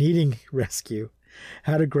there needing rescue?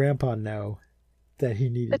 How did Grandpa know that he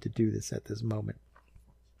needed to do this at this moment?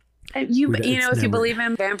 If you believe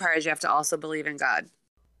in vampires, you have to also believe in God.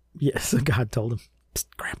 Yes, God told him, "Psst,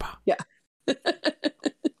 Grandpa. Yeah.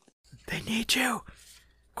 They need you.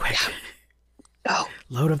 Quick. Go.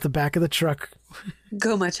 Load up the back of the truck.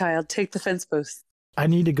 Go, my child. Take the fence post." I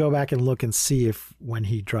need to go back and look and see if when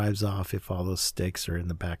he drives off, if all those stakes are in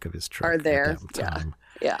the back of his truck. Are there. At that time.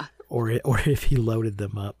 Yeah. Or if he loaded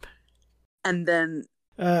them up. And then.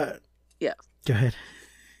 Yeah. Go ahead.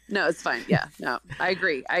 No, it's fine. Yeah. No, I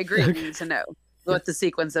agree. We need to know what the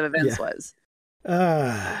sequence of events was.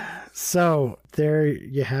 So there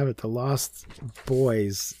you have it, The Lost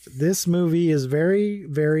Boys. This movie is very,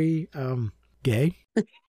 very gay.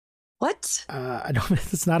 What? I don't.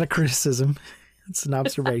 It's not a criticism. It's an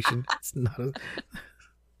observation. It's not a.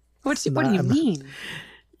 What do you mean?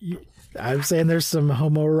 I'm saying there's some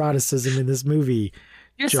homoeroticism in this movie.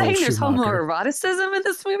 You're saying there's homoeroticism in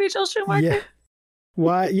this movie, Joel Schumacher? Yeah.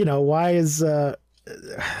 Why is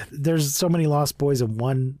there's so many lost boys and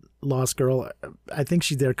one lost girl? I think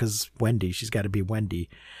she's there because she's got to be Wendy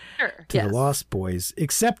to the lost boys,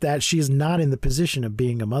 except that she is not in the position of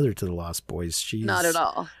being a mother to the lost boys. She's not at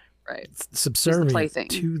all. Right.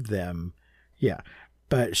 Subservient to them. Yeah.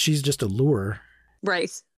 But she's just a lure.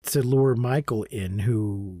 Right. To lure Michael in,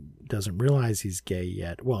 who doesn't realize he's gay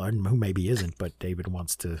yet. Well, and who maybe isn't, but David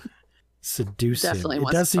wants to seduce him. It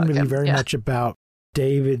does seem to be very much about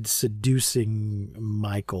David seducing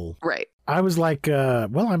Michael. Right. I was like,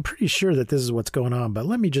 I'm pretty sure that this is what's going on, but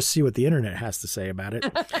let me just see what the internet has to say about it.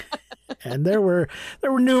 And there were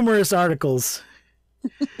numerous articles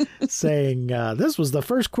saying this was the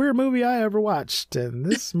first queer movie I ever watched, and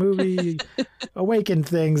this movie awakened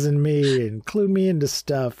things in me and clued me into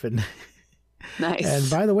stuff. And nice. And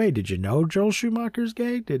by the way, did you know Joel Schumacher's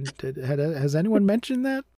gay? Has anyone mentioned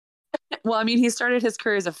that? Well, I mean, he started his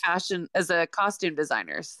career as a costume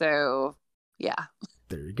designer, so yeah.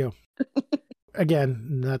 There you go. Again,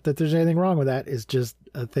 not that there's anything wrong with that. It's just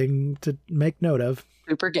a thing to make note of.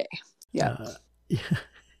 Super gay. Yeah.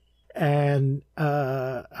 And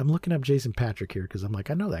I'm looking up Jason Patrick here because I'm like,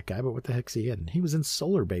 I know that guy, but what the heck's he in? He was in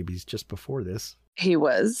Solar Babies just before this. He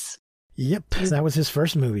was. Yep, that was his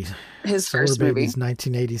first movie. His Solar first movie. Babies,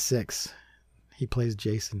 1986. He plays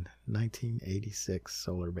Jason, 1986,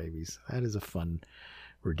 Solar Babies. That is a fun,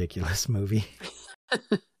 ridiculous movie.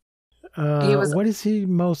 What is he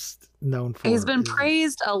most known for? He's been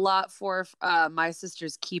praised a lot for My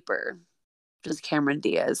Sister's Keeper, which is Cameron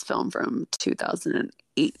Diaz film from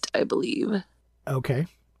 2008, I believe. Okay.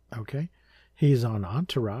 He's on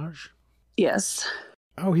Entourage. Yes.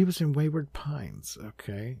 Oh, he was in Wayward Pines.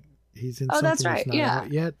 Okay. He's in Oh, something that's right. not Yeah.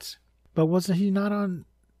 out yet. But wasn't he not on?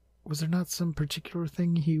 Was there not some particular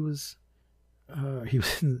thing he was? He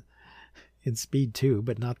was in Speed 2,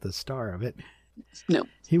 but not the star of it. No.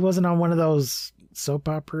 He wasn't on one of those soap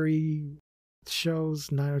opera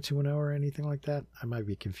shows, 90210 or anything like that. I might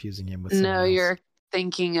be confusing him with someone No, else. you're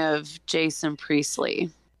thinking of Jason Priestley.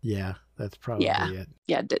 Yeah, that's probably it.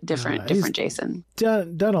 Yeah, different he's Jason.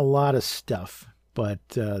 Done a lot of stuff, but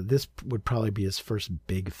this would probably be his first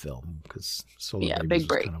big film because Solar Babies big was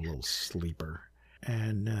break. kind of a little sleeper.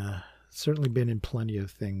 And certainly been in plenty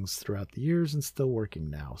of things throughout the years and still working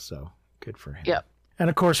now, so good for him. Yep. And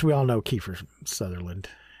of course, we all know Kiefer Sutherland.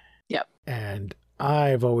 Yep. And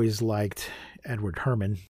I've always liked Edward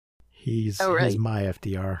Herrmann. He's my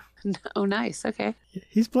FDR. Oh, nice. Okay.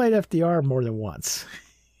 He's played FDR more than once,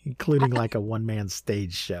 including like a one-man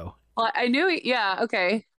stage show. Well, I knew. Yeah.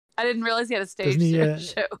 Okay. I didn't realize he had a stage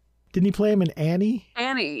show. Didn't he play him in Annie?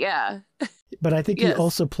 Annie. Yeah. But I think Yes. he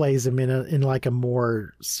also plays him in like a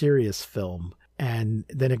more serious film. And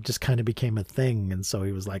then it just kind of became a thing. And so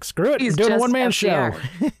he was like, screw it, He's I'm doing a just one-man FDR.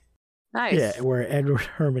 show. Nice. Yeah, where Edward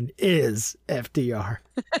Herrmann is FDR.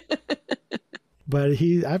 But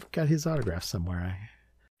I've got his autograph somewhere.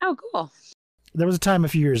 Oh, cool. There was a time a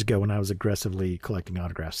few years ago when I was aggressively collecting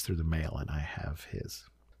autographs through the mail, and I have his.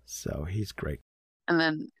 So he's great. And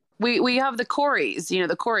then we have the Coreys. You know,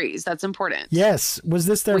 the Coreys. That's important. Yes. Was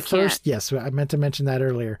this their We first? Yes, I meant to mention that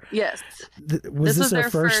earlier. Yes. Was this their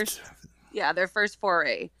first? Yeah, their first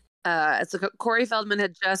foray. So Corey Feldman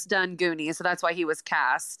had just done Goonies, so that's why he was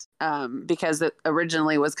cast, because it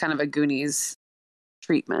originally was kind of a Goonies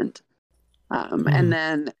treatment. And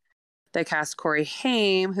then they cast Corey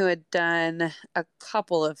Haim, who had done a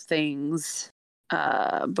couple of things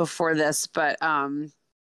before this, but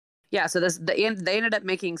yeah. So they ended up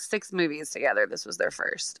making 6 movies together. This was their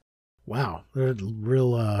first. Wow, they're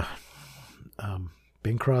real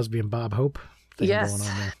Bing Crosby and Bob Hope thing Yes. going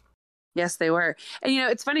on there. Yes, they were. And, you know,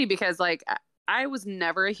 it's funny because, like, I was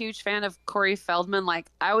never a huge fan of Corey Feldman.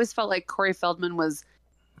 Like, I always felt like Corey Feldman was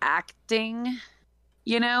acting,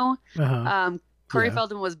 you know? Uh-huh. Corey Yeah.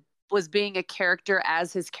 Feldman was being a character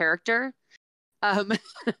as his character.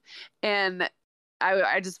 And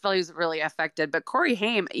I just felt he was really affected. But Corey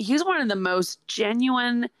Haim, he's one of the most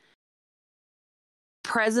genuine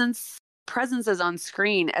presences on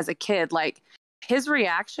screen as a kid. Like, his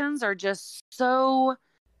reactions are just so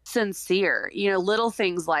sincere, you know, little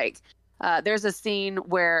things like there's a scene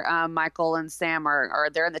where Michael and Sam are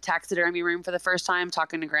they're in the taxidermy room for the first time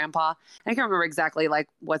talking to Grandpa. I can't remember exactly like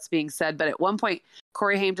what's being said, but at one point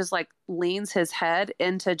Corey Haim just like leans his head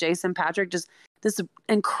into Jason Patrick, just this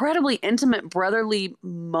incredibly intimate brotherly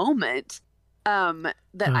moment that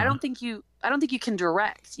I don't think you can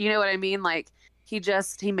direct, you know what I mean? Like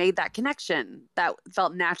he made that connection that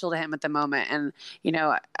felt natural to him at the moment. And, you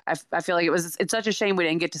know, I feel like it's such a shame we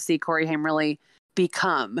didn't get to see Corey Haim really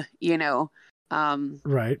become, you know,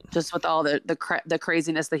 Right. just with all the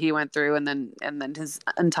craziness that he went through and then his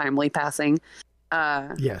untimely passing.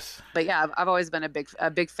 Yes. But yeah, I've always been a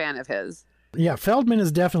big fan of his. Yeah, Feldman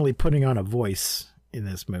is definitely putting on a voice in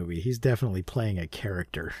this movie. He's definitely playing a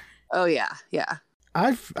character. Oh yeah. Yeah.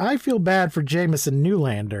 I feel bad for Jameson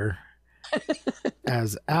Newlander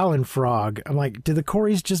as Alan Frog. I'm like, did the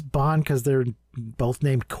Coreys just bond because they're both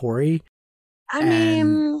named Corey? I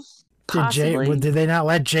mean, possibly. Did they not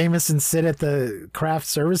let Jameson sit at the craft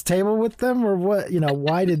service table with them, or what? You know,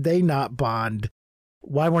 why did they not bond?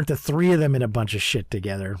 Why weren't the 3 of them in a bunch of shit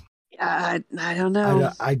together? I don't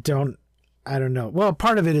know. I don't know. Well,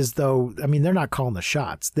 part of it is, though, I mean, they're not calling the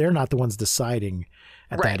shots. They're not the ones deciding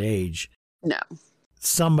at Right. that age. No,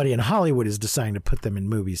 Somebody in Hollywood is deciding to put them in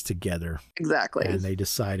movies together. exactly. And they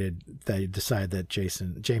decided that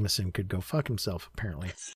Jameson could go fuck himself,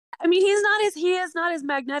 apparently. I mean, he is not as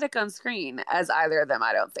magnetic on screen as either of them,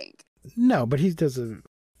 I don't think. No, but he does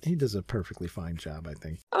a perfectly fine job, I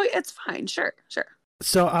think. Oh, it's fine. Sure.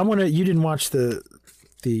 So you didn't watch the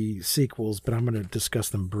sequels, but I'm going to discuss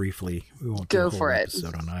them briefly. We won't do Go a whole for it.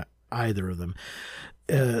 episode on either of them.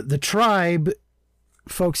 The Tribe,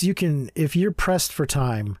 folks, you can, if you're pressed for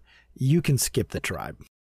time, you can skip The Tribe.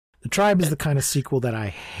 The Tribe is the kind of sequel that I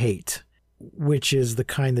hate, which is the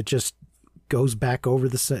kind that just goes back over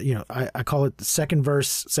the, I call it the second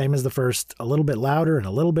verse, same as the first, a little bit louder and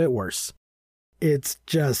a little bit worse. It's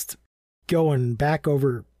just going back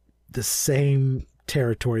over the same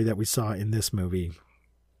territory that we saw in this movie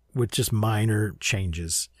with just minor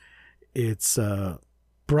changes. It's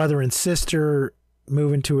brother and sister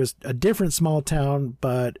moving to a different small town,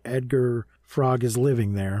 but Edgar Frog is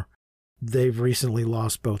living there. They've recently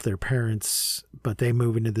lost both their parents, but they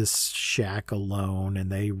move into this shack alone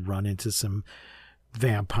and they run into some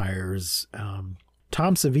vampires.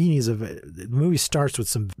 Tom Savini's the movie starts with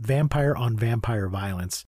some vampire on vampire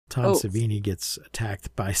violence. Tom Savini gets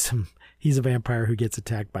attacked by he's a vampire who gets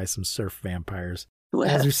attacked by some surf vampires.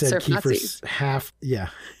 As we said, Kiefer's half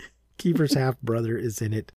brother is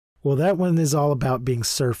in it. Well, that one is all about being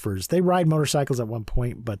surfers. They ride motorcycles at one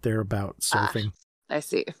point, but they're about surfing. I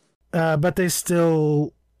see. But they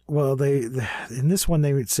still, in this one,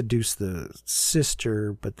 they would seduce the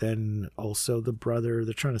sister, but then also the brother.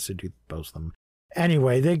 They're trying to seduce both of them.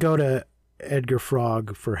 Anyway, they go to Edgar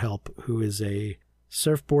Frog for help, who is a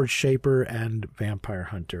surfboard shaper and vampire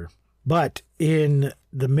hunter. But in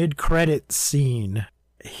the mid-credit scene,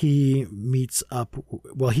 he meets up.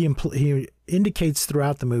 Well, he indicates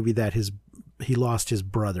throughout the movie that he lost his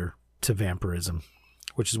brother to vampirism,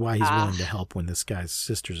 which is why he's willing to help when this guy's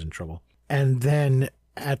sister's in trouble. And then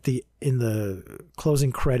in the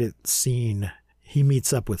closing credit scene, he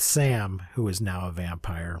meets up with Sam, who is now a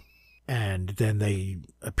vampire, and then they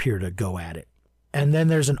appear to go at it. And then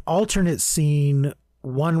there's an alternate scene,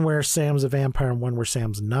 one where Sam's a vampire and one where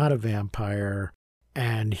Sam's not a vampire,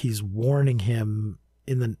 and he's warning him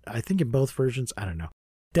I think in both versions, I don't know.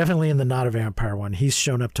 Definitely in the not a vampire one, he's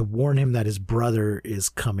shown up to warn him that his brother is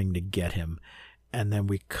coming to get him. And then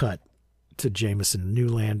we cut to Jameson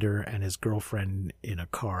Newlander and his girlfriend in a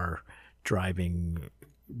car driving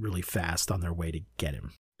really fast on their way to get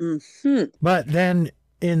him. Mm-hmm. But then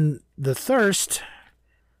in The Thirst,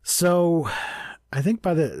 so I think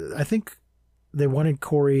they wanted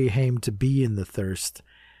Corey Haim to be in The Thirst,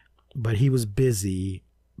 but he was busy,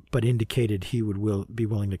 but indicated he would be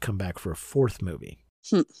willing to come back for a fourth movie.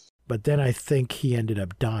 But then I think he ended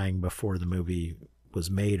up dying before the movie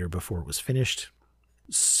was made or before it was finished.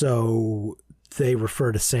 So they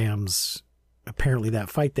refer to Sam's, apparently that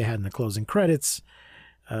fight they had in the closing credits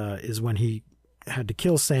is when he had to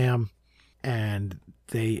kill Sam. And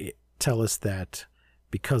they tell us that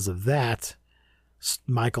because of that,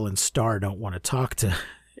 Michael and Starr don't want to talk to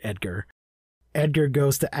Edgar. Edgar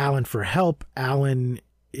goes to Alan for help. Alan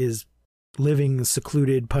is living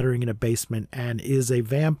secluded, puttering in a basement, and is a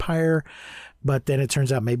vampire. But then it turns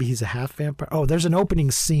out maybe he's a half vampire. Oh, there's an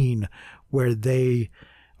opening scene where they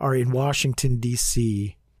are in Washington,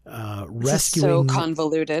 D.C., rescuing... This is so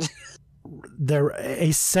convoluted.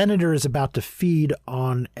 A senator is about to feed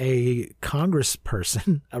on a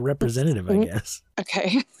congressperson, a representative, I guess.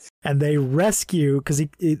 Okay. And they rescue, because he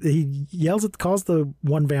calls the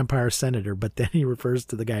one vampire senator, but then he refers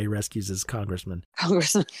to the guy he rescues as congressman.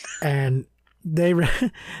 And they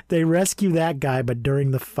rescue that guy, but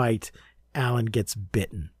during the fight, Alan gets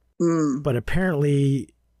bitten. But apparently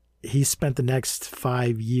he spent the next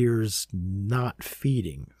 5 years not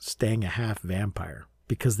feeding, staying a half vampire,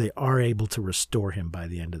 because they are able to restore him by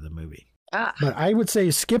the end of the movie. But I would say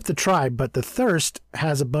skip The Tribe, but The Thirst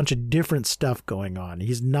has a bunch of different stuff going on.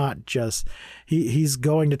 He's not just... He's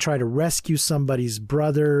going to try to rescue somebody's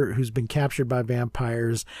brother who's been captured by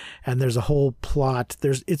vampires, and there's a whole plot.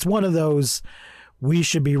 It's one of those we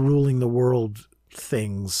should be ruling the world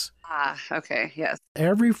things. Okay, yes.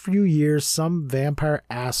 Every few years, some vampire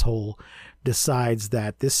asshole decides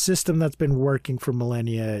that this system that's been working for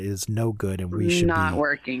millennia is no good and we should not be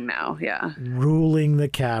working now, ruling the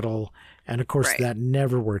cattle. And of course, that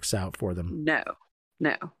never works out for them.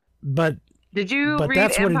 No. But did you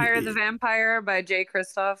read Empire the Vampire by Jay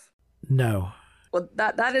Kristoff? No. Well,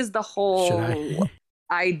 that is the whole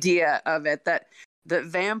idea of it, that the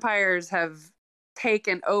vampires have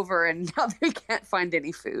taken over and now they can't find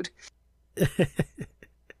any food.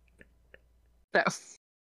 So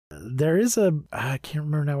there is I can't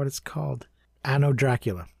remember now what it's called. Anno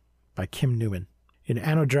Dracula by Kim Newman. In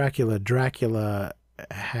Anno Dracula, Dracula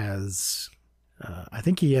has, I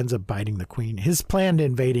think he ends up biting the queen. His plan to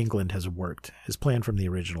invade England has worked. His plan from the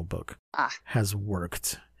original book has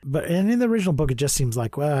worked. But in the original book, it just seems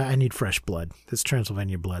like, well, I need fresh blood. This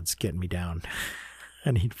Transylvania blood's getting me down.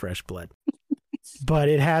 I need fresh blood. But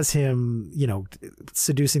it has him,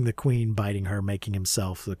 seducing the queen, biting her, making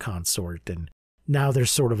himself the consort. And now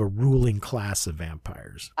there's sort of a ruling class of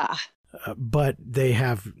vampires. But they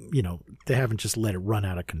have, they haven't just let it run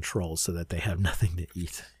out of control so that they have nothing to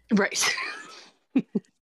eat. Right.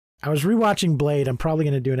 I was rewatching Blade. I'm probably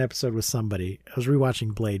going to do an episode with somebody. I was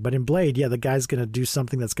rewatching Blade, but in Blade, the guy's going to do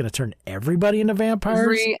something that's going to turn everybody into vampires.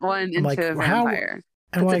 Everyone into a vampire.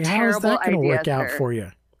 I'm like, how is that going to work idea, out sir. for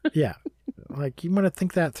you? Yeah. Like, you want to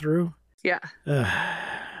think that through? Yeah.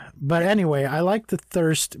 But anyway, I like The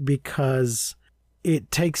Thirst because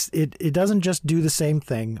it doesn't just do the same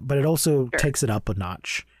thing, but it also takes it up a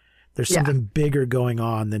notch. There's something bigger going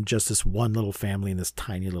on than just this one little family in this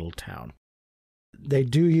tiny little town. They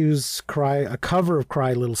do use a cover of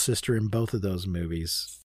Cry Little Sister in both of those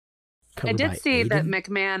movies. I did see that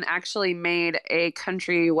McMahon actually made a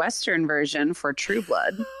country western version for True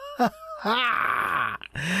Blood. I'm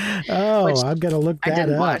going to look that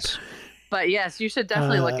up. Watch. But yes, you should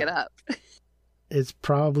definitely look it up. It's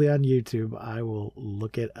probably on YouTube. I will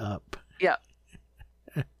look it up. Yep.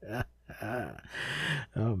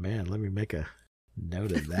 Oh, man. Let me make a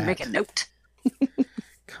note of that. Make a note.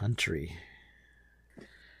 Country.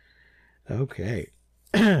 Okay.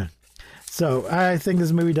 So I think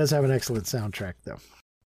this movie does have an excellent soundtrack, though.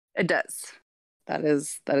 It does. That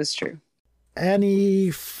is true.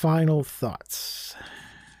 Any final thoughts?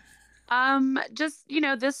 Just,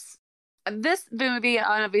 this movie,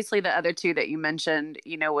 obviously the other two that you mentioned,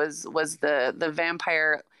 was the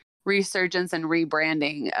vampire resurgence and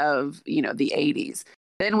rebranding of, the 80s.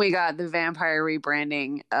 Then we got the vampire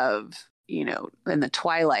rebranding of, in the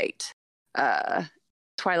Twilight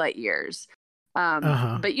years.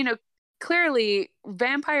 But, clearly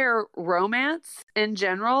vampire romance in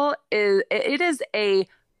general is a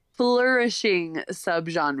flourishing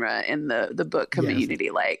subgenre in the book community.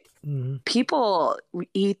 Yes. Like people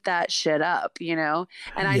eat that shit up, and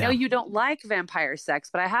I know you don't like vampire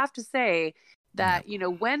sex, but I have to say that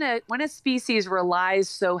when a species relies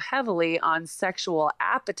so heavily on sexual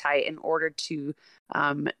appetite in order to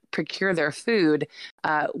procure their food,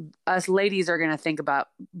 us ladies are going to think about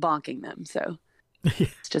bonking them. So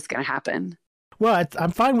it's just going to happen. Well,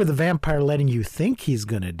 I'm fine with the vampire letting you think he's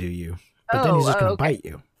going to do you, but then he's just going to bite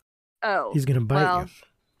you. Oh, he's going to bite you.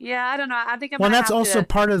 Yeah, I don't know. I think I'm. Well, that's also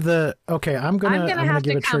part of the. Okay, I'm gonna have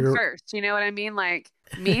give to a trigger come first. You know what I mean? Like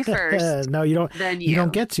me first. No, you don't. Then you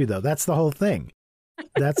don't get to though. That's the whole thing.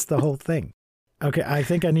 That's the whole thing. Okay, I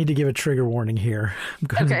think I need to give a trigger warning here. I'm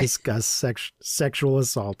going to discuss sexual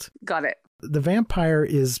assault. Got it. The vampire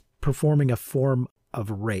is performing a form of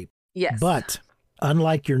rape. Yes. But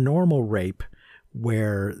unlike your normal rape,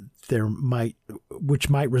 where which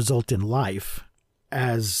might result in life,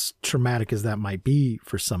 as traumatic as that might be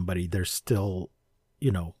for somebody, there's still,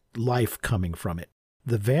 life coming from it.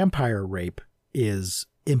 The vampire rape is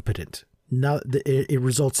impotent. It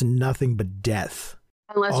results in nothing but death.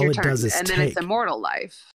 Unless you're turned, and then it's immortal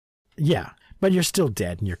life. Yeah, but you're still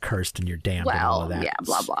dead, and you're cursed, and you're damned, and all of that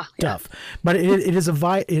blah blah stuff. Yeah. But it is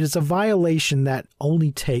a violation that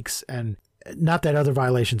only takes, and not that other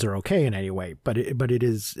violations are okay in any way, but it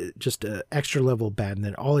is just an extra level bad, and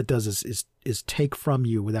then all it does is take from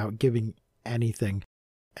you without giving anything,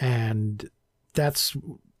 and that's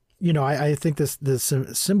I think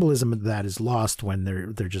the symbolism of that is lost when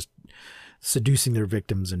they're just seducing their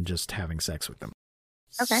victims and just having sex with them.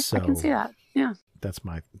 Okay, so, I can see that. Yeah. That's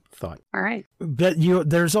my thought. All right. But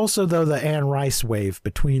there's also, though, the Anne Rice wave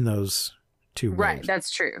between those two waves. Right,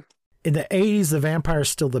 that's true. In the 80s, the vampire is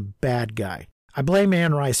still the bad guy. I blame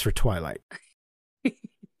Anne Rice for Twilight.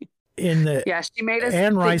 She made us.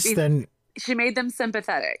 Anne Rice she made them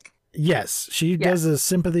sympathetic. Yes, she does a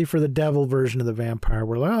sympathy for the devil version of the vampire.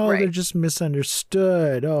 We're like, they're just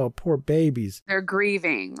misunderstood. Oh, poor babies. They're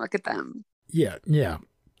grieving. Look at them. Yeah, yeah.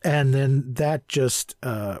 And then that just,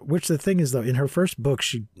 which the thing is, though, in her first book,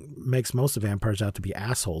 she makes most of vampires out to be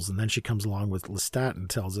assholes. And then she comes along with Lestat and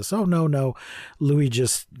tells us, oh, no, Louis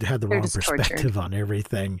just had the wrong perspective on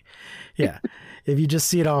everything. Yeah. If you just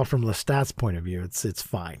see it all from Lestat's point of view, it's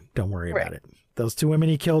fine. Don't worry about it. Those two women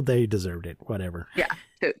he killed, they deserved it. Whatever. Yeah.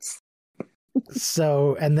 Toots.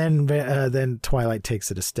 So, and then Twilight takes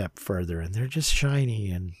it a step further, and they're just shiny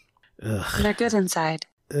and ugh. And they're good inside.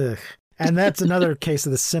 Ugh. And that's another case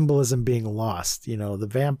of the symbolism being lost. The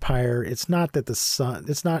vampire, it's not that the sun,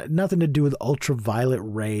 it's nothing to do with ultraviolet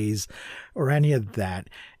rays or any of that.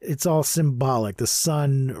 It's all symbolic. The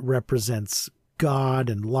sun represents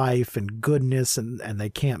God and life and goodness, and they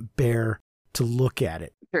can't bear to look at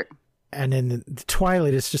it. Sure. And in the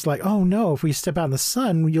Twilight, it's just like, oh no, if we step out in the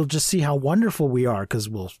sun, you'll just see how wonderful we are because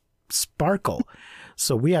we'll sparkle.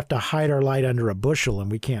 So we have to hide our light under a bushel,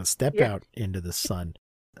 and we can't step out into the sun.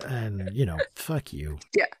 And, fuck you.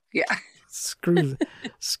 Yeah.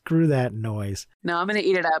 Screw that noise. No, I'm going to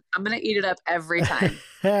eat it up. I'm going to eat it up every time.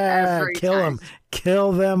 Every Kill time. them.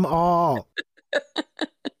 Kill them all.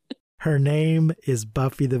 Her name is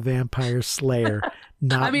Buffy the Vampire Slayer,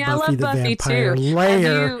 not I mean, I Buffy love the Buffy Vampire too.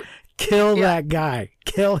 Layer. Kill that guy.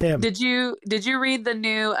 Kill him. Did you read the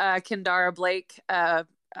new Kendara Blake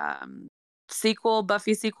sequel,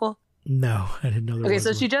 Buffy sequel? No, I didn't know there Okay, was so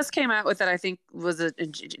one. she just came out with it. I think was it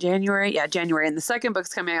in January? Yeah, January. And the second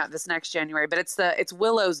book's coming out this next January. But it's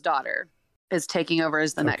Willow's daughter is taking over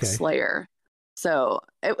as the next Okay. Slayer. So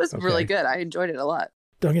it was really good. I enjoyed it a lot.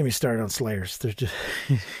 Don't get me started on Slayers. They're just.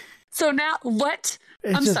 So now what?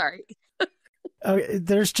 I'm sorry. Okay,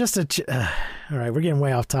 there's just all right, we're getting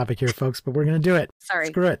way off topic here, folks, but we're going to do it. Sorry.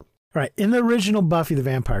 Screw it. All right. In the original Buffy the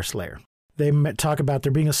Vampire Slayer, they talk about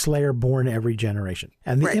there being a Slayer born every generation.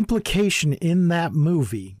 And the implication in that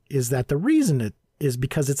movie is that the reason it is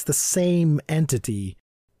because it's the same entity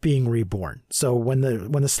being reborn. So when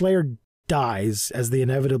the Slayer dies, as they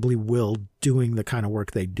inevitably will, doing the kind of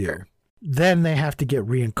work they do, then they have to get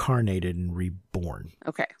reincarnated and reborn.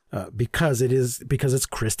 Okay. Because it's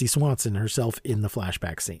Christy Swanson herself in the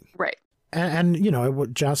flashback scene. Right. And you know,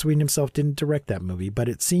 Joss Whedon himself didn't direct that movie, but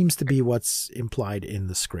it seems to be what's implied in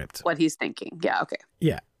the script. What he's thinking. Yeah, okay.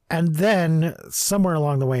 Yeah. And then somewhere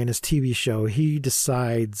along the way in his TV show, he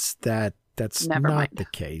decides that that's not the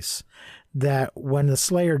case. That when the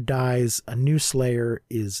Slayer dies, a new Slayer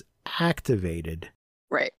is activated.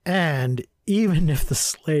 Right. And even if the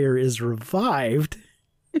Slayer is revived,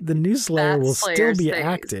 the new Slayer will still be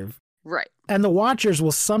active. Right. And the Watchers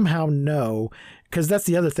will somehow know, because that's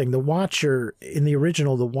the other thing. The Watcher, in the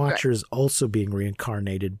original, the Watcher is also being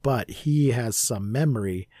reincarnated, but he has some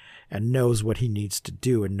memory and knows what he needs to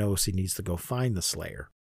do and knows he needs to go find the Slayer.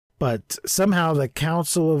 But somehow the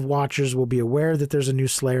Council of Watchers will be aware that there's a new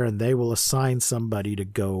Slayer and they will assign somebody to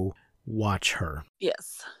go watch her.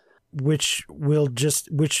 Yes. Which will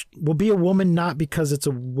be a woman, not because it's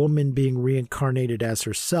a woman being reincarnated as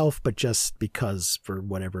herself, but just because for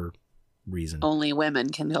whatever reason. Only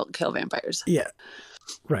women can kill vampires. Yeah.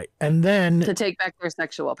 Right. And then to take back their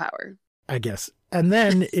sexual power, I guess. And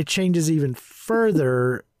then it changes even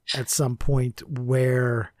further at some point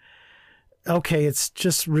where, okay, it's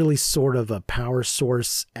just really sort of a power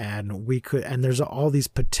source and there's all these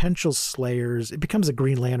potential Slayers. It becomes a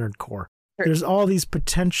Green Lantern Corps. There's all these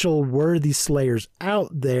potential worthy Slayers out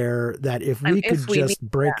there that if we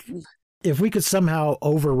could somehow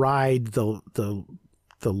override the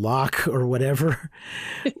lock or whatever,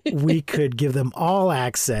 we could give them all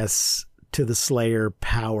access to the Slayer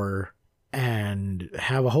power and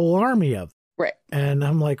have a whole army of them. Right. And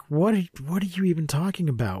I'm like, what are you even talking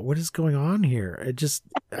about? What is going on here?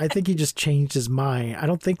 I think he just changed his mind. I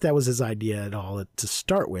don't think that was his idea at all to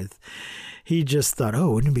start with. He just thought,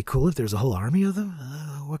 oh, wouldn't it be cool if there's a whole army of them?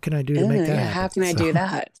 What can I do to make that happen? How can I do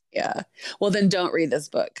that? Yeah. Well, then don't read this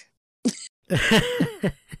book.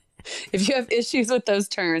 If you have issues with those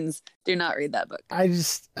turns, do not read that book.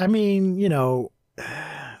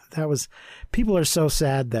 People are so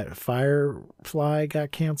sad that Firefly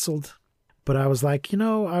got canceled. But I was like,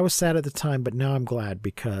 I was sad at the time, but now I'm glad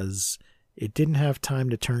because it didn't have time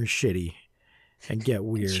to turn shitty and get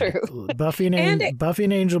weird. True. Buffy and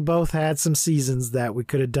Angel both had some seasons that we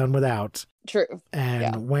could have done without. True.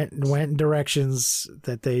 And went in directions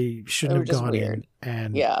that they shouldn't have gone in.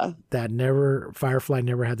 And Firefly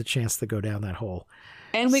never had the chance to go down that hole.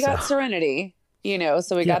 And we got Serenity,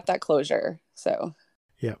 so we got that closure. So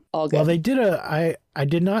yeah. All good. Well, they did I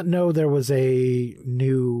did not know there was a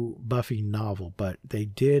new Buffy novel, but they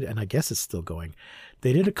did, and I guess it's still going.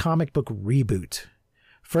 They did a comic book reboot.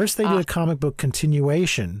 First, they did a comic book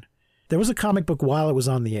continuation. There was a comic book while it was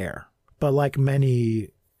on the air, but like many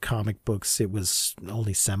comic books, it was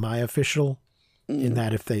only semi-official in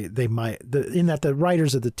that if the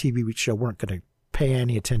writers of the TV show weren't going to pay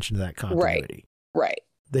any attention to that continuity. Right.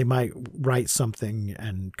 They might write something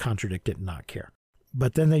and contradict it and not care.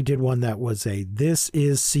 But then they did one that was this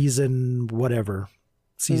is season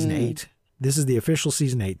 8. This is the official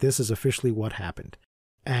season 8. This is officially what happened.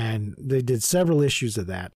 And they did several issues of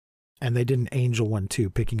that. And they did an Angel one too,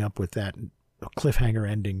 picking up with that cliffhanger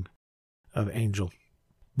ending of Angel.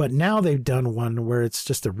 But now they've done one where it's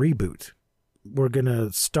just a reboot. We're going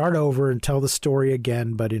to start over and tell the story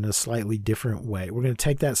again, but in a slightly different way. We're going to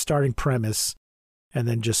take that starting premise and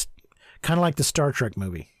then just kind of like the Star Trek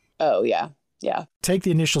movie. Oh, yeah. Yeah. Take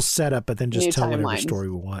the initial setup, but then just tell whatever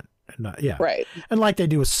story we want. Right. And like they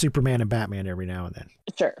do with Superman and Batman every now and then.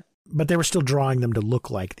 Sure. But they were still drawing them to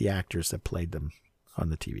look like the actors that played them on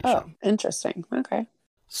the TV show. Oh, interesting. Okay.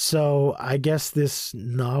 So I guess this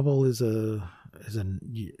novel is a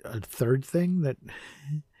a third thing that.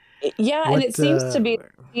 Yeah, and it seems to be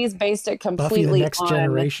he's based it completely Buffy the Next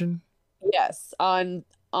Generation. Yes, on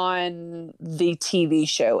the TV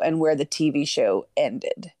show and where the TV show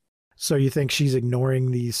ended. So you think she's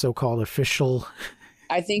ignoring the so-called official?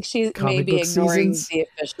 I think she's comic maybe book ignoring seasons? the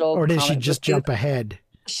official. Or did she comic just book jump season. ahead?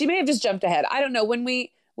 She may have just jumped ahead. I don't know. When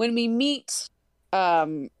we meet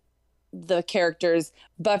the characters,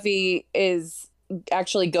 Buffy is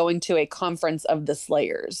actually going to a conference of the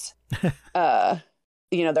Slayers.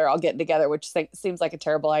 They're all getting together, which seems like a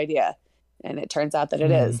terrible idea, and it turns out that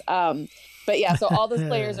it is. But yeah, so all the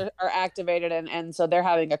Slayers are activated, and so they're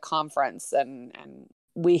having a conference, and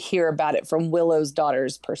we hear about it from Willow's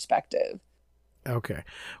daughter's perspective. Okay.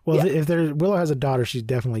 Well, Yeah. if Willow has a daughter, she's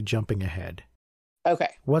definitely jumping ahead. Okay.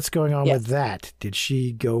 What's going on Yes. with that? Did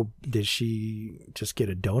she just get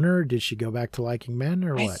a donor? Did she go back to liking men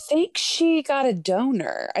or I what? think she got a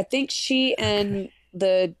donor. I think she and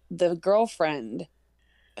the girlfriend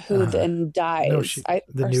who then dies. No, Was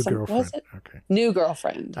it? Okay. New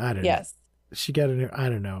girlfriend. I don't know. Yes. She got a new, I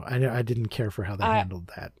don't know. I didn't care for how they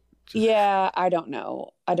handled that. Yeah, I don't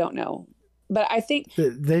know. But I think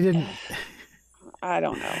They didn't. I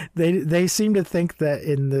don't know. They seem to think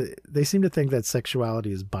that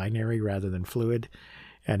sexuality is binary rather than fluid,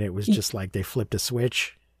 and it was just like they flipped a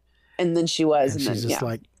switch. And then she was, And and she's then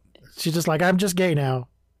just like, I'm just gay now.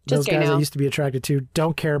 Those Just gay guys now. I used to be attracted to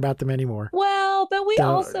don't care about them anymore. Well, but we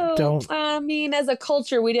Don't- I mean, as a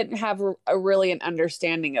culture, we didn't have really an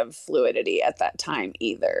understanding of fluidity at that time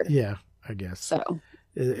either. Yeah, I guess. So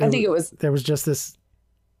I think it was. there was just this.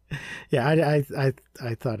 Yeah, I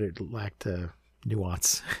thought it lacked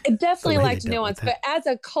nuance. It definitely the way lacked they dealt nuance, with but as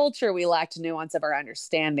a culture, we lacked nuance of our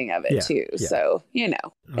understanding of it Yeah, too. yeah. So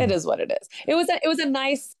it is what it is. It was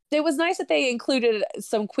nice that they included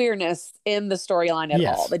some queerness in the storyline at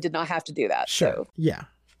Yes. all. They did not have to do that. Sure. So Yeah,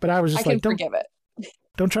 but I was I just can like, don't forgive it.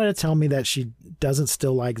 don't try to tell me that she doesn't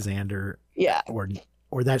still like Xander, Yeah.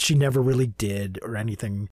 or that she never really did or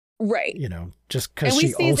anything. Right. Just because And we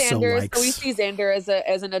she see also Xander. likes. So we see Xander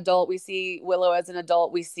as an adult. We see Willow as an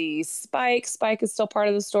adult. We see Spike. Spike is still part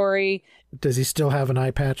of the story. Does he still have an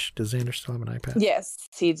eye patch? Does Xander still have an eye patch? Yes,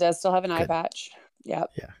 he does still have an eye Good. patch.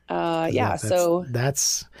 Yep. Yeah. Yeah. So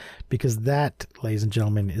that's because that, ladies and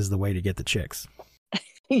gentlemen, is the way to get the chicks.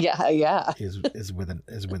 Yeah. Is with an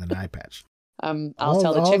eye patch. I'll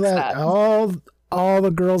tell the chicks that. All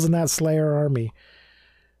the girls in that Slayer army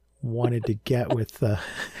wanted to get with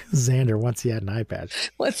Xander once he had an eye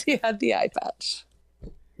patch. Once he had the eye patch.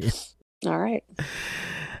 Yeah. All right.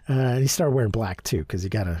 And he started wearing black too, because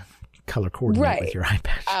you got to color coordinate with your eye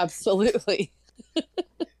patch. Absolutely.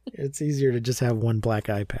 It's easier to just have one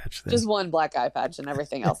black eye patch. Just one black eye patch and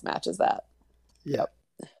everything else matches that. Yep.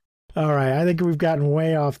 All right. I think we've gotten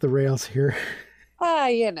way off the rails here.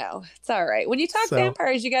 It's all right. When you talk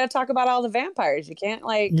vampires, you got to talk about all the vampires. You can't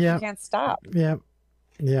you can't stop. Yeah.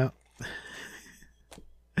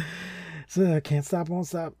 So can't stop, won't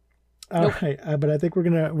stop. All right. But I think we're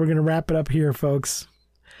gonna wrap it up here, folks.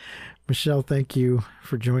 Michelle, thank you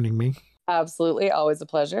for joining me. Absolutely. Always a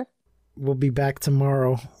pleasure. We'll be back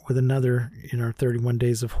tomorrow with another in our 31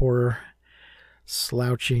 Days of Horror,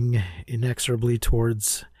 slouching inexorably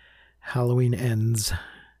towards Halloween ends.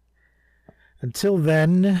 Until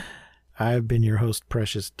then, I've been your host,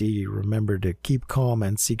 Precious D. Remember to keep calm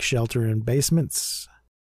and seek shelter in basements.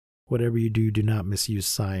 Whatever you do, do not misuse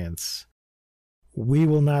science. We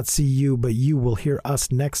will not see you, but you will hear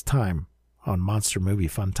us next time on Monster Movie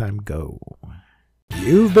Fun Time Go.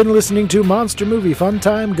 You've been listening to Monster Movie Fun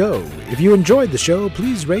Time Go. If you enjoyed the show,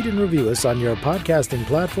 please rate and review us on your podcasting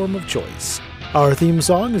platform of choice. Our theme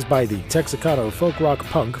song is by the Texacato Folk Rock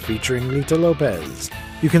Punk featuring Lita Lopez.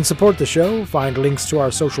 You can support the show, find links to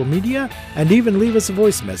our social media, and even leave us a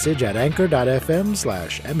voice message at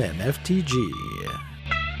anchor.fm/MNFTG.